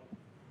smaller.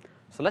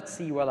 So let's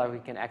see whether we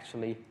can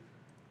actually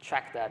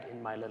check that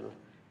in my little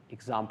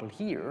example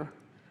here.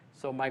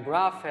 So my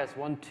graph has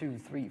 1, 2,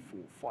 3, 4,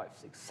 5,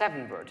 6,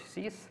 7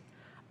 vertices,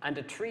 and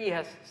the tree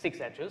has 6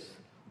 edges.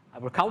 I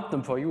will count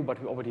them for you,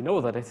 but we already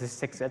know that it has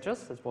 6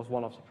 edges. This was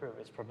one of the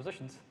previous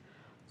propositions.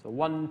 So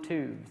 1,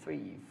 2,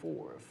 3,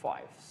 4,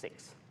 5,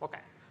 6. Okay.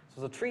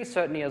 So the tree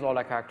certainly has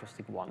Euler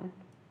characteristic 1.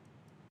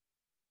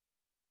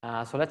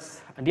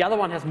 And the other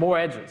one has more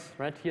edges,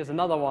 right? Here's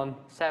another one.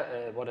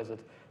 What is it?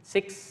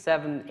 6,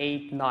 7,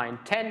 8, 9,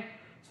 10.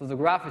 So the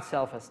graph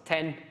itself has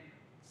 10.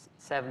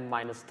 7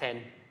 minus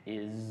 10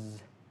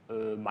 is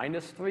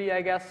minus 3,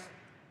 I guess.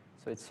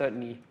 So it's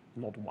certainly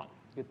not 1.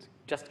 It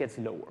just gets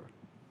lower.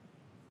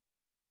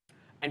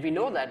 And we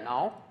know that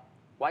now.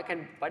 Why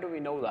do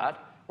we know that?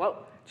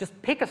 Well, just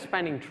pick a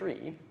spanning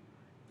tree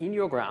in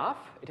your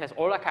graph. It has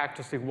Euler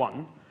characteristic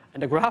 1,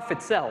 and the graph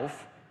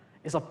itself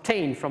is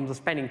obtained from the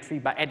spanning tree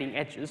by adding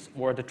edges,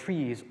 or the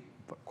tree is,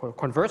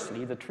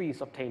 conversely, the tree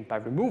is obtained by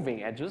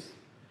removing edges.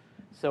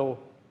 So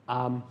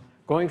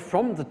going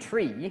from the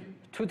tree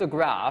to the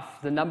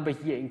graph, the number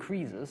here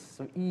increases.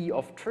 So E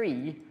of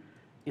tree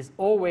is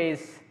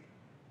always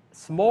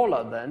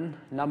smaller than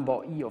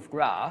number E of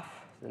graph,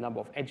 the number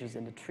of edges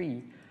in the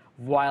tree,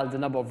 while the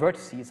number of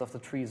vertices of the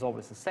tree is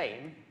always the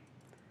same.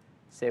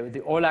 So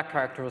the Euler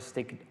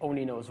characteristic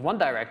only knows one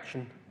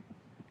direction.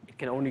 It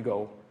can only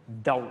go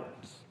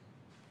downwards.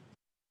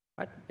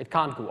 Right? It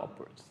can't go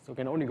upwards, so it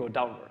can only go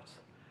downwards.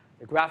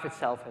 The graph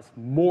itself has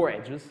more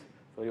edges,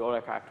 so the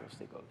Euler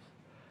characteristic goes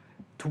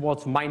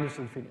towards minus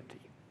infinity.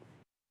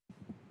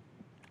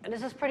 And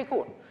this is pretty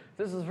cool.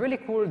 This is really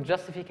cool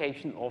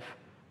justification of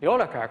the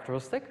Euler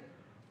characteristic.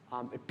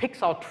 It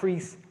picks out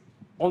trees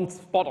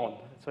spot on.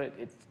 So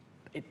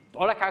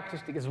Euler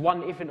characteristic is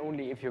one if and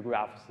only if your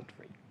graph is a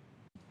tree.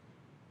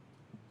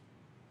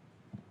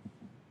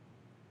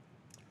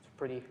 It's a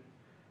pretty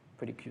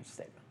cute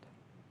statement.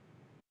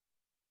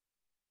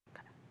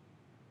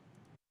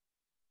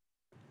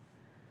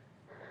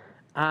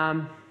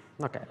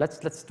 Okay,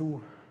 let's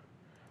do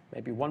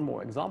maybe one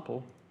more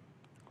example.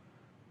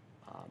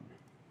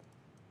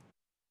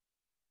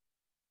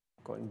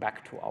 Going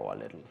back to our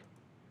little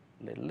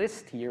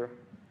list here.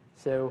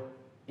 So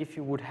if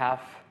you would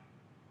have,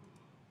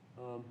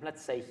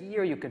 let's say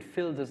here, you could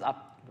fill this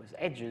up with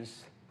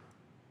edges.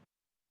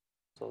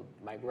 So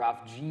my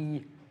graph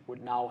G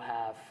would now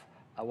have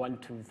 1,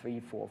 2, 3,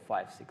 4,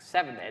 5, 6,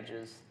 7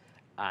 edges,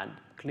 and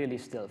clearly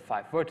still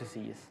 5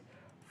 vertices.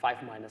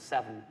 5 minus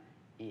 7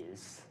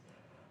 is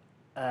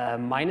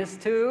minus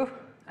 2,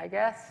 I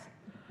guess.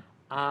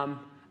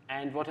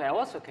 And what I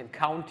also can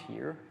count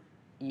here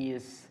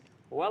is,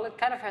 well, it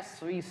kind of has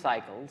 3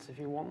 cycles, if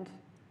you want.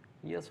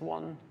 Here's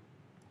one,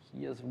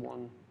 here's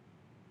one,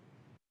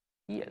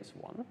 here's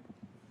one.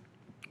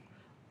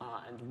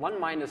 And 1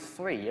 minus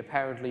 3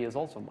 apparently is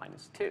also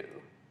minus 2.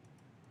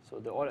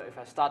 So if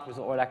I start with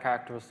the Euler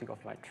characteristic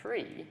of my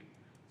tree,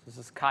 this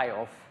is chi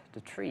of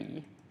the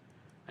tree,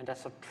 and I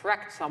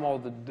subtract somehow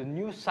the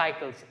new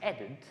cycles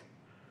added,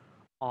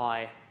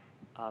 I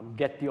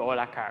get the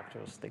Euler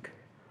characteristic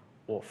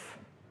of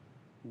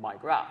my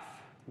graph.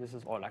 This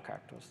is Euler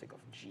characteristic of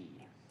G.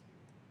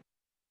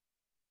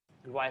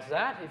 And why is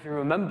that? If you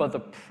remember the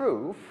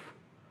proof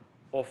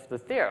of the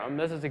theorem,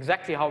 this is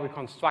exactly how we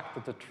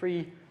constructed the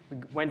tree. We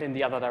went in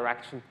the other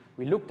direction.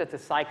 We looked at the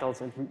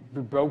cycles and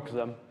we broke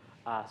them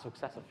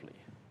successively.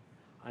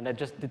 And I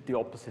just did the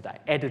opposite. I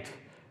added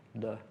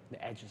the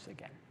edges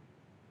again.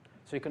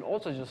 So you can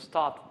also just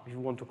start, if you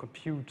want to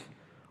compute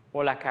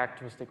Euler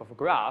characteristic of a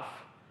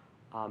graph,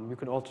 you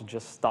can also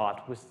just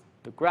start with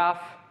the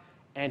graph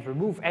and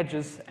remove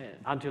edges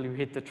until you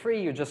hit the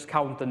tree. You just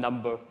count the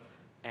number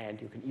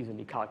and you can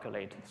easily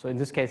calculate. So in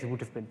this case, it would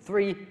have been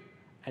 3,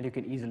 and you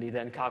can easily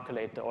then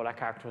calculate the Euler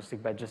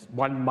characteristic by just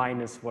 1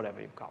 minus whatever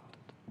you counted.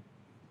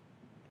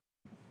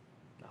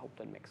 I hope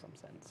that makes some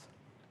sense.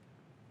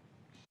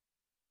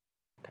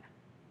 Okay.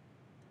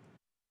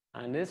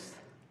 And this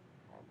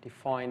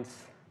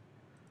defines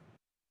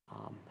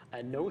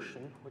a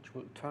notion which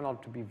will turn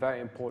out to be very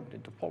important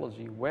in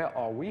topology. Where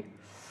are we?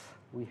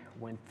 We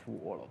went through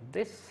all of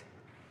this.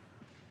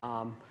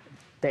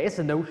 There is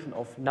a notion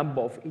of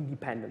number of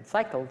independent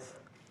cycles.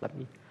 Let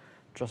me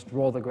just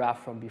draw the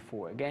graph from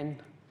before again.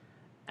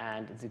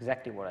 And it's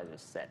exactly what I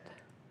just said.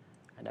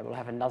 And I will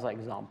have another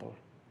example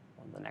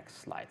on the next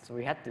slide. So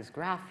we had this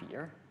graph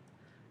here,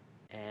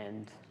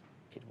 and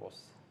it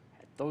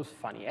had those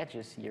funny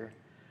edges here.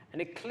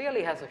 And it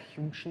clearly has a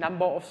huge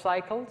number of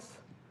cycles.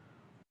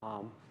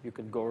 You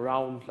could go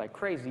around like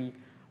crazy,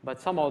 but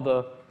somehow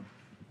the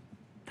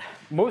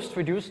most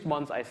reduced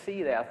ones I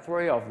see, there are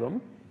 3 of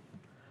them.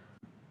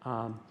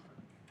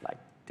 Like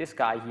this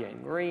guy here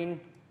in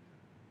green.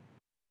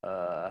 Do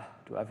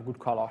I have a good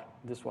color?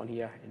 This one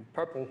here in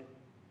purple.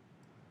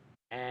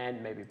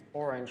 And maybe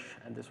orange,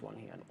 and this one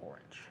here in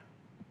orange.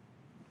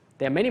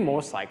 There are many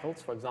more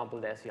cycles. For example,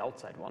 there's the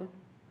outside one.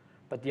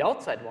 But the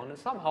outside one is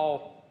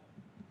somehow,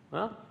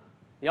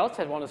 the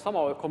outside one is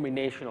somehow a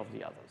combination of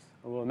the others.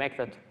 And we'll make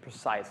that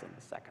precise in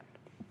a second.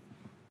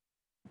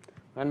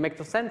 And make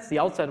the sense, the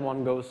outside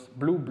one goes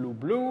blue, blue,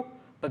 blue,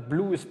 but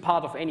blue is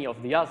part of any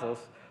of the others.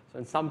 So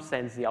in some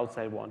sense, the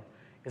outside one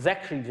is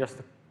actually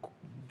just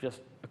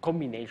a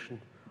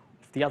combination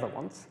of the other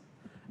ones.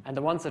 And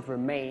the ones that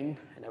remain,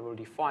 and I will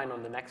define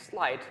on the next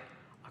slide,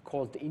 are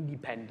called the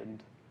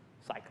independent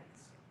cycles.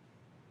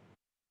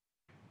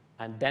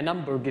 And their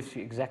number gives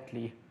you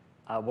exactly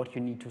what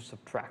you need to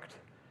subtract.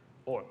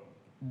 Or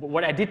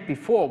what I did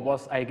before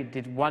was I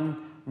did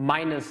 1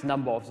 minus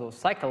number of those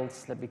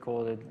cycles. Let me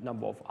call it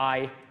number of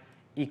I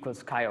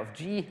equals chi of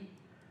G.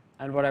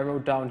 And what I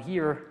wrote down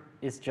here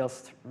is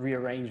just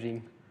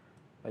rearranging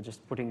by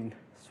just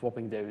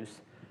swapping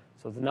those.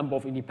 So the number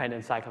of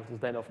independent cycles is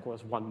then, of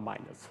course, 1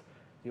 minus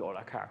the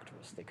Euler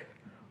characteristic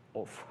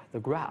of the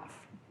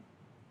graph.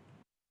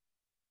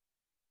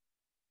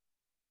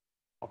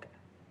 Okay.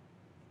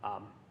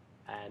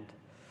 And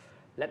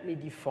let me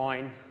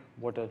define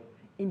what an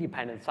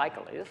independent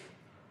cycle is.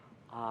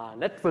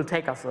 That will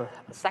take us a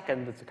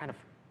second. It's a kind of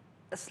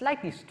a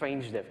slightly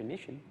strange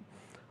definition,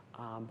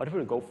 but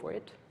we'll go for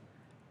it.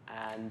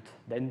 And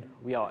then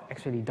we are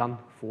actually done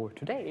for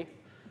today,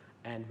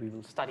 and we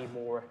will study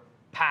more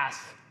paths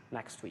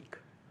next week.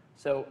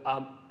 So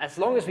as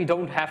long as we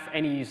don't have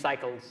any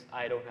cycles,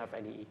 I don't have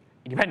any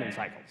independent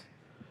cycles.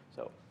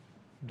 So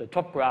the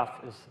top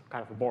graph is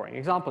kind of a boring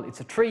example. It's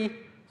a tree,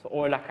 so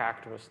Euler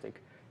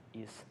characteristic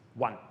is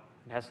 1.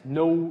 It has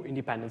no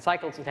independent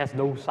cycles. It has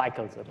no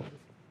cycles at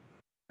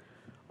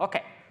all.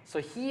 Okay, so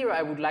here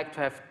I would like to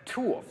have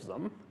 2 of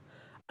them.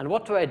 And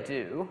what do I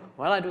do?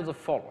 Well, I do the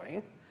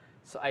following.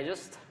 So I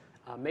just,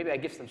 maybe I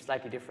give them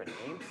slightly different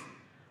names.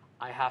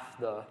 I have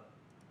the,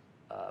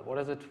 what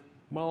is it?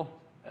 Well,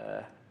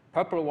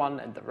 purple one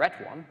and the red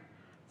one.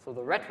 So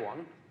the red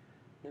one,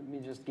 let me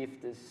just give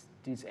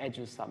these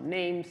edges some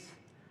names.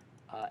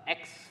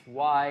 X,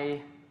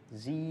 Y,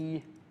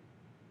 Z,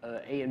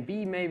 A and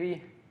B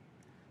maybe.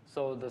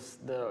 So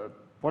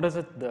what is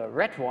it? The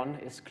red one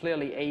is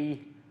clearly A,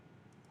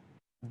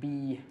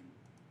 B,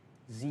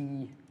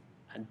 Z,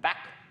 and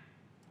back.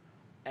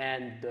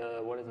 And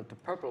what is it? The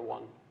purple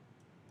one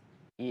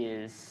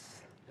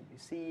is, let me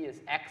see,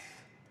 is X,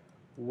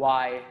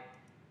 Y,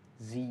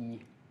 Z,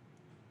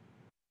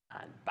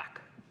 and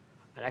back.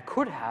 And I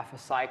could have a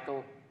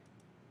cycle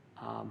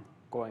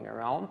going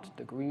around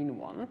the green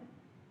one.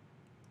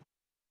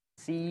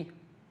 C,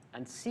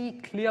 and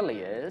C clearly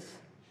is,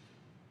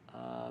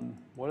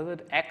 what is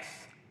it? X,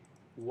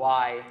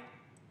 Y,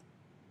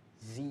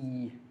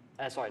 Z,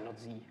 sorry, not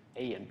Z,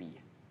 A and B.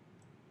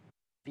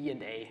 B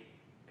and A,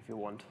 if you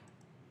want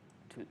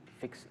to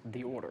fix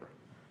the order.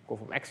 Go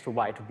from X to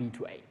Y to B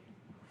to A.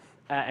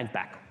 And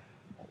back,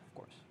 of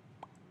course.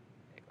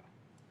 There you go.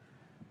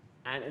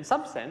 And in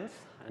some sense,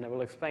 and I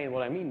will explain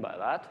what I mean by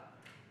that,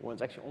 well,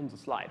 it's actually on the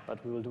slide,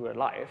 but we will do it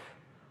live.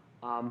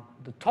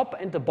 The top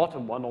and the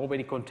bottom one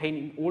already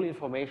contain all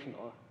information,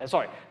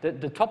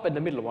 the top and the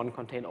middle one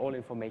contain all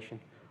information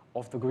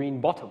of the green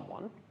bottom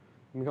one,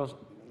 because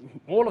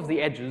all of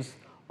the edges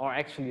are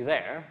actually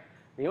there.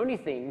 The only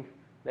thing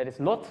that is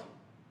not,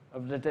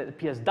 that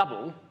appears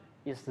double,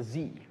 is the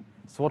Z.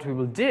 So what we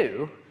will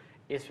do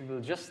is we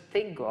will just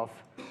think of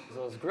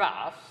those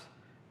graphs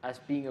as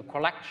being a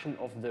collection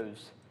of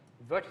those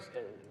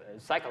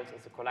cycles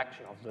as a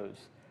collection of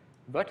those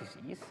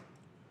vertices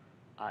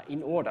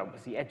in order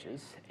with the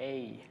edges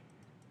A,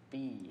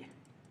 B,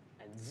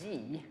 and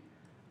Z.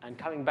 And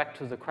coming back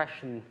to the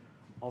question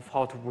of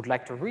how to would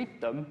like to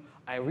read them,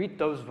 I read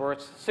those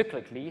words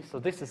cyclically. So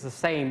this is the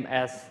same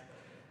as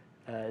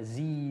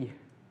Z,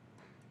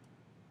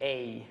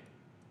 A,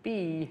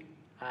 B,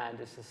 and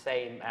it's the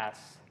same as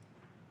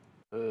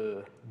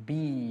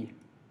B,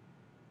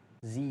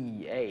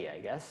 Z, A, I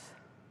guess.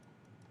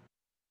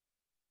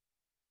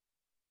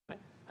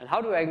 And how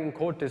do I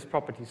encode this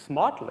property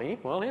smartly?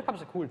 Well, here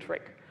comes a cool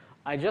trick.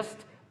 I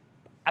just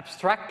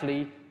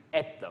abstractly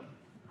add them.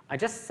 I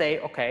just say,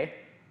 okay,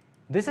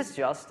 this is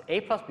just A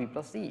plus B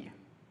plus C.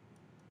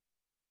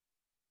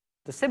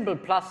 The symbol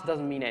plus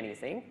doesn't mean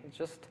anything. It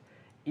just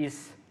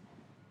is,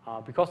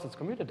 because it's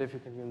commutative, you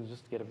can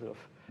just get a bit of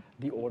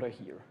the order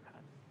here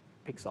and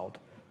picks out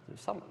the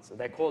summons. So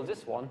they call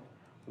this one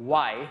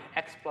Y,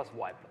 X plus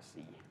Y plus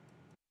Z.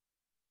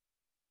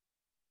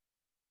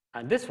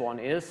 And this one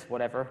is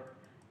whatever,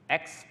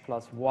 X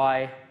plus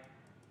Y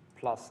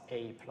plus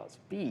A plus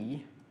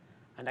B.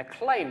 And I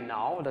claim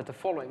now that the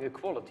following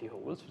equality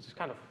holds, which is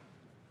kind of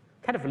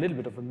a little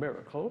bit of a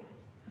miracle.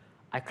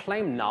 I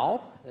claim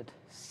now that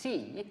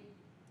C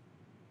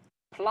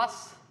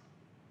plus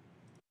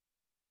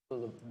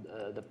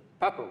the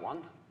purple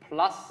one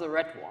plus the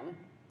red one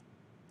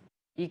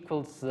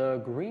equals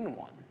the green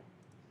one.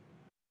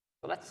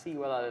 So let's see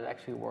whether it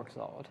actually works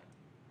out.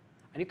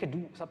 And you can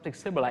do something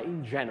similar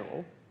in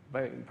general,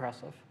 very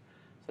impressive.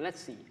 So let's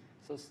see.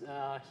 So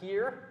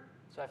here,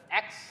 so I have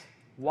X,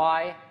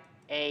 Y,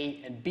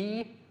 A, and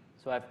B.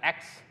 So I have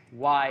X,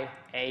 Y,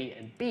 A,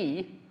 and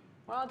B.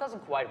 Well, it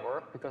doesn't quite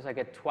work because I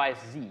get twice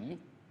Z.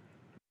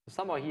 So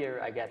somewhere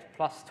here I get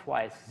plus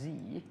twice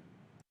Z.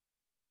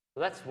 So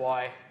that's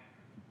why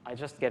I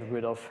just get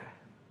rid of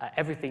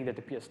everything that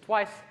appears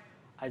twice.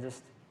 I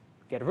just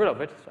get rid of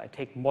it. So I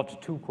take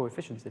mod 2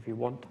 coefficients if you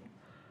want.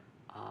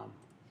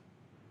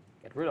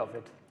 Get rid of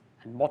it.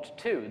 And mod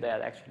 2,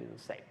 they're actually the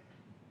same.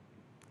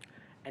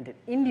 And an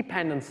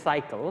independent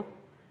cycle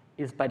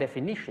is, by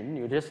definition,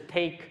 you just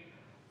take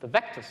the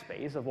vector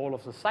space of all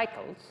of the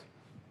cycles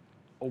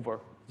over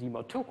Z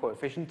mod 2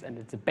 coefficients, and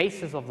it's the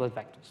basis of the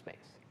vector space.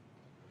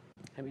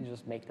 Let me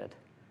just make that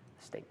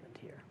statement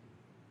here.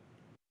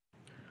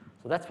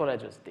 So that's what I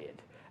just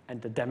did.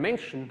 And the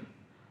dimension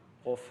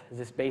of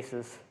this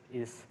basis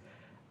is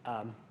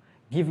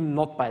given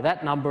not by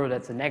that number,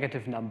 that's a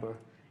negative number.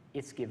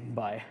 It's given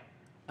by,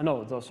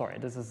 sorry,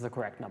 this is the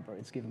correct number.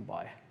 It's given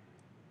by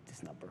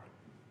this number.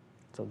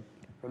 So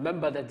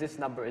remember that this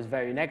number is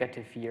very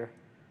negative here.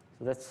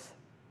 So that's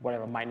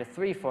whatever,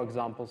 -3, for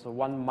example. So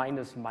 1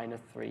 minus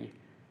 -3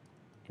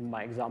 in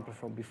my example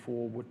from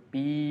before would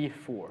be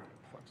 4,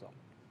 for example.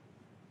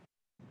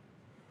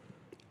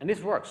 And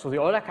this works. So the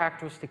Euler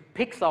characteristic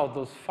picks out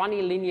those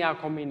funny linear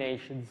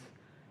combinations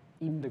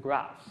in the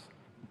graphs,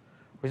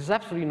 which is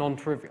absolutely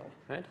non-trivial,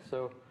 right?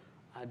 So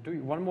I'll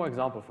do one more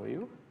example for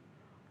you.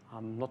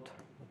 Not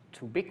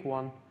too big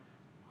one.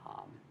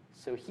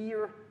 So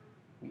here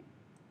we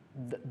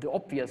the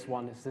obvious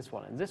one is this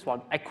one and this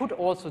one. I could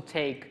also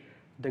take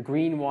the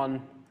green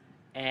one,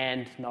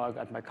 and now I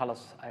got my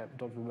colors. I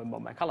don't remember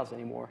my colors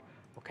anymore.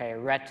 Okay,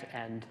 red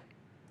and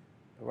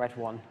the red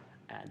one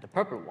and the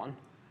purple one.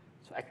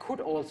 So I could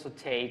also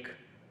take,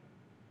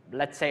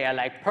 let's say I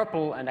like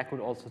purple, and I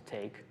could also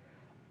take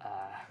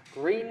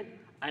green,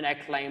 and I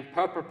claim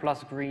purple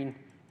plus green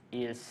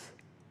is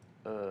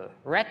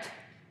red.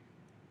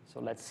 So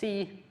let's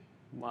see.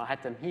 I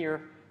had them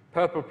here.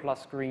 Purple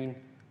plus green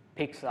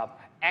picks up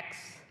x,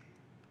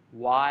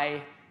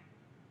 y,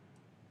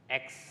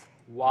 x,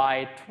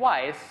 y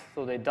twice,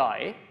 so they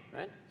die,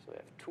 right? So we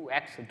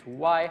have 2x and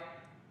 2y,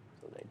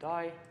 so they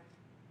die,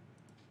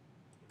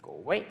 go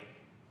away.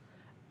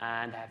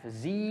 And I have a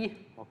z,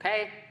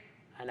 okay,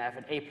 and I have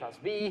an a plus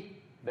b,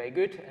 very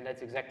good, and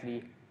that's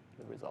exactly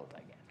the result I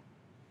get.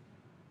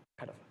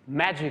 Kind of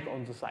magic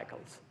on the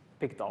cycles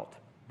picked out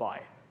by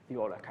the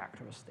Euler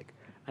characteristic.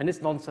 And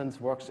this nonsense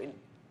works in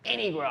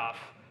any graph,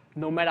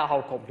 no matter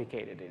how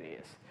complicated it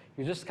is.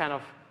 You just kind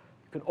of,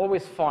 you can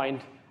always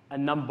find a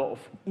number of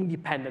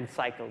independent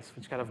cycles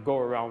which kind of go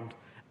around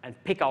and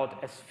pick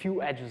out as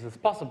few edges as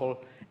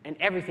possible, and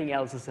everything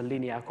else is a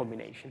linear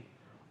combination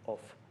of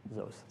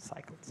those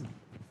cycles.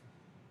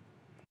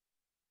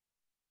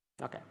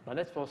 Okay, well,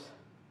 that was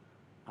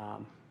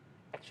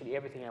actually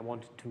everything I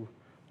wanted to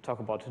talk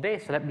about today.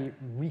 So let me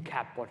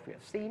recap what we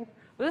have seen.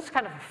 So this is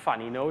kind of a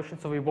funny notion,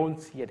 so we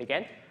won't see it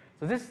again.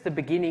 So this is the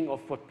beginning of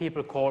what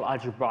people call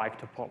algebraic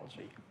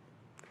topology.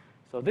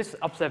 So this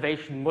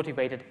observation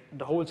motivated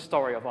the whole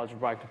story of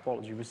algebraic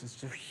topology, which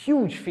is a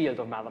huge field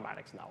of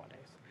mathematics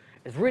nowadays.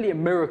 It's really a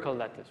miracle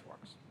that this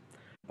works.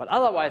 But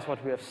otherwise,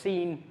 what we have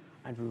seen,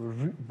 and we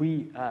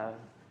will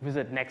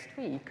visit next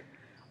week,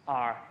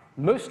 are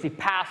mostly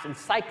paths and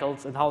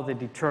cycles and how they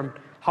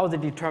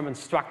determine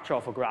structure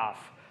of a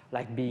graph,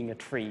 like being a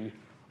tree,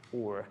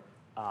 or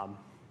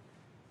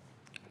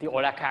the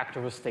Euler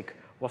characteristic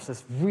was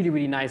this really,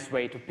 really nice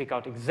way to pick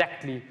out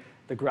exactly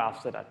the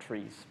graphs that are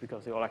trees,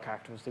 because the Euler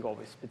characteristic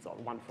always spits out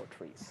one for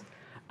trees.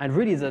 And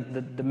really,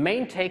 the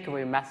main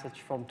takeaway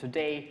message from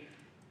today,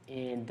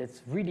 and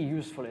that's really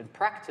useful in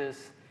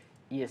practice,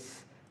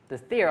 is the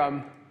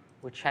theorem,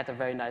 which had a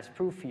very nice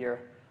proof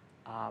here,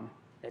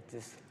 that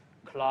this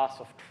class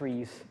of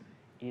trees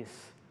is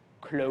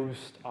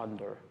closed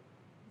under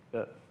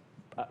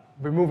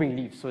removing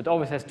leaves. So it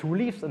always has two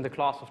leaves, and the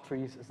class of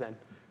trees is then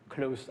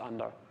closed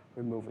under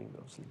removing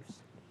those leaves.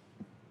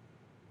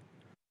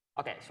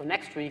 Okay, so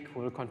next week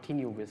we will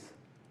continue with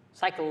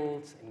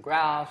cycles and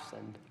graphs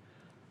and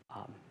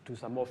do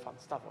some more fun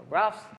stuff on graphs.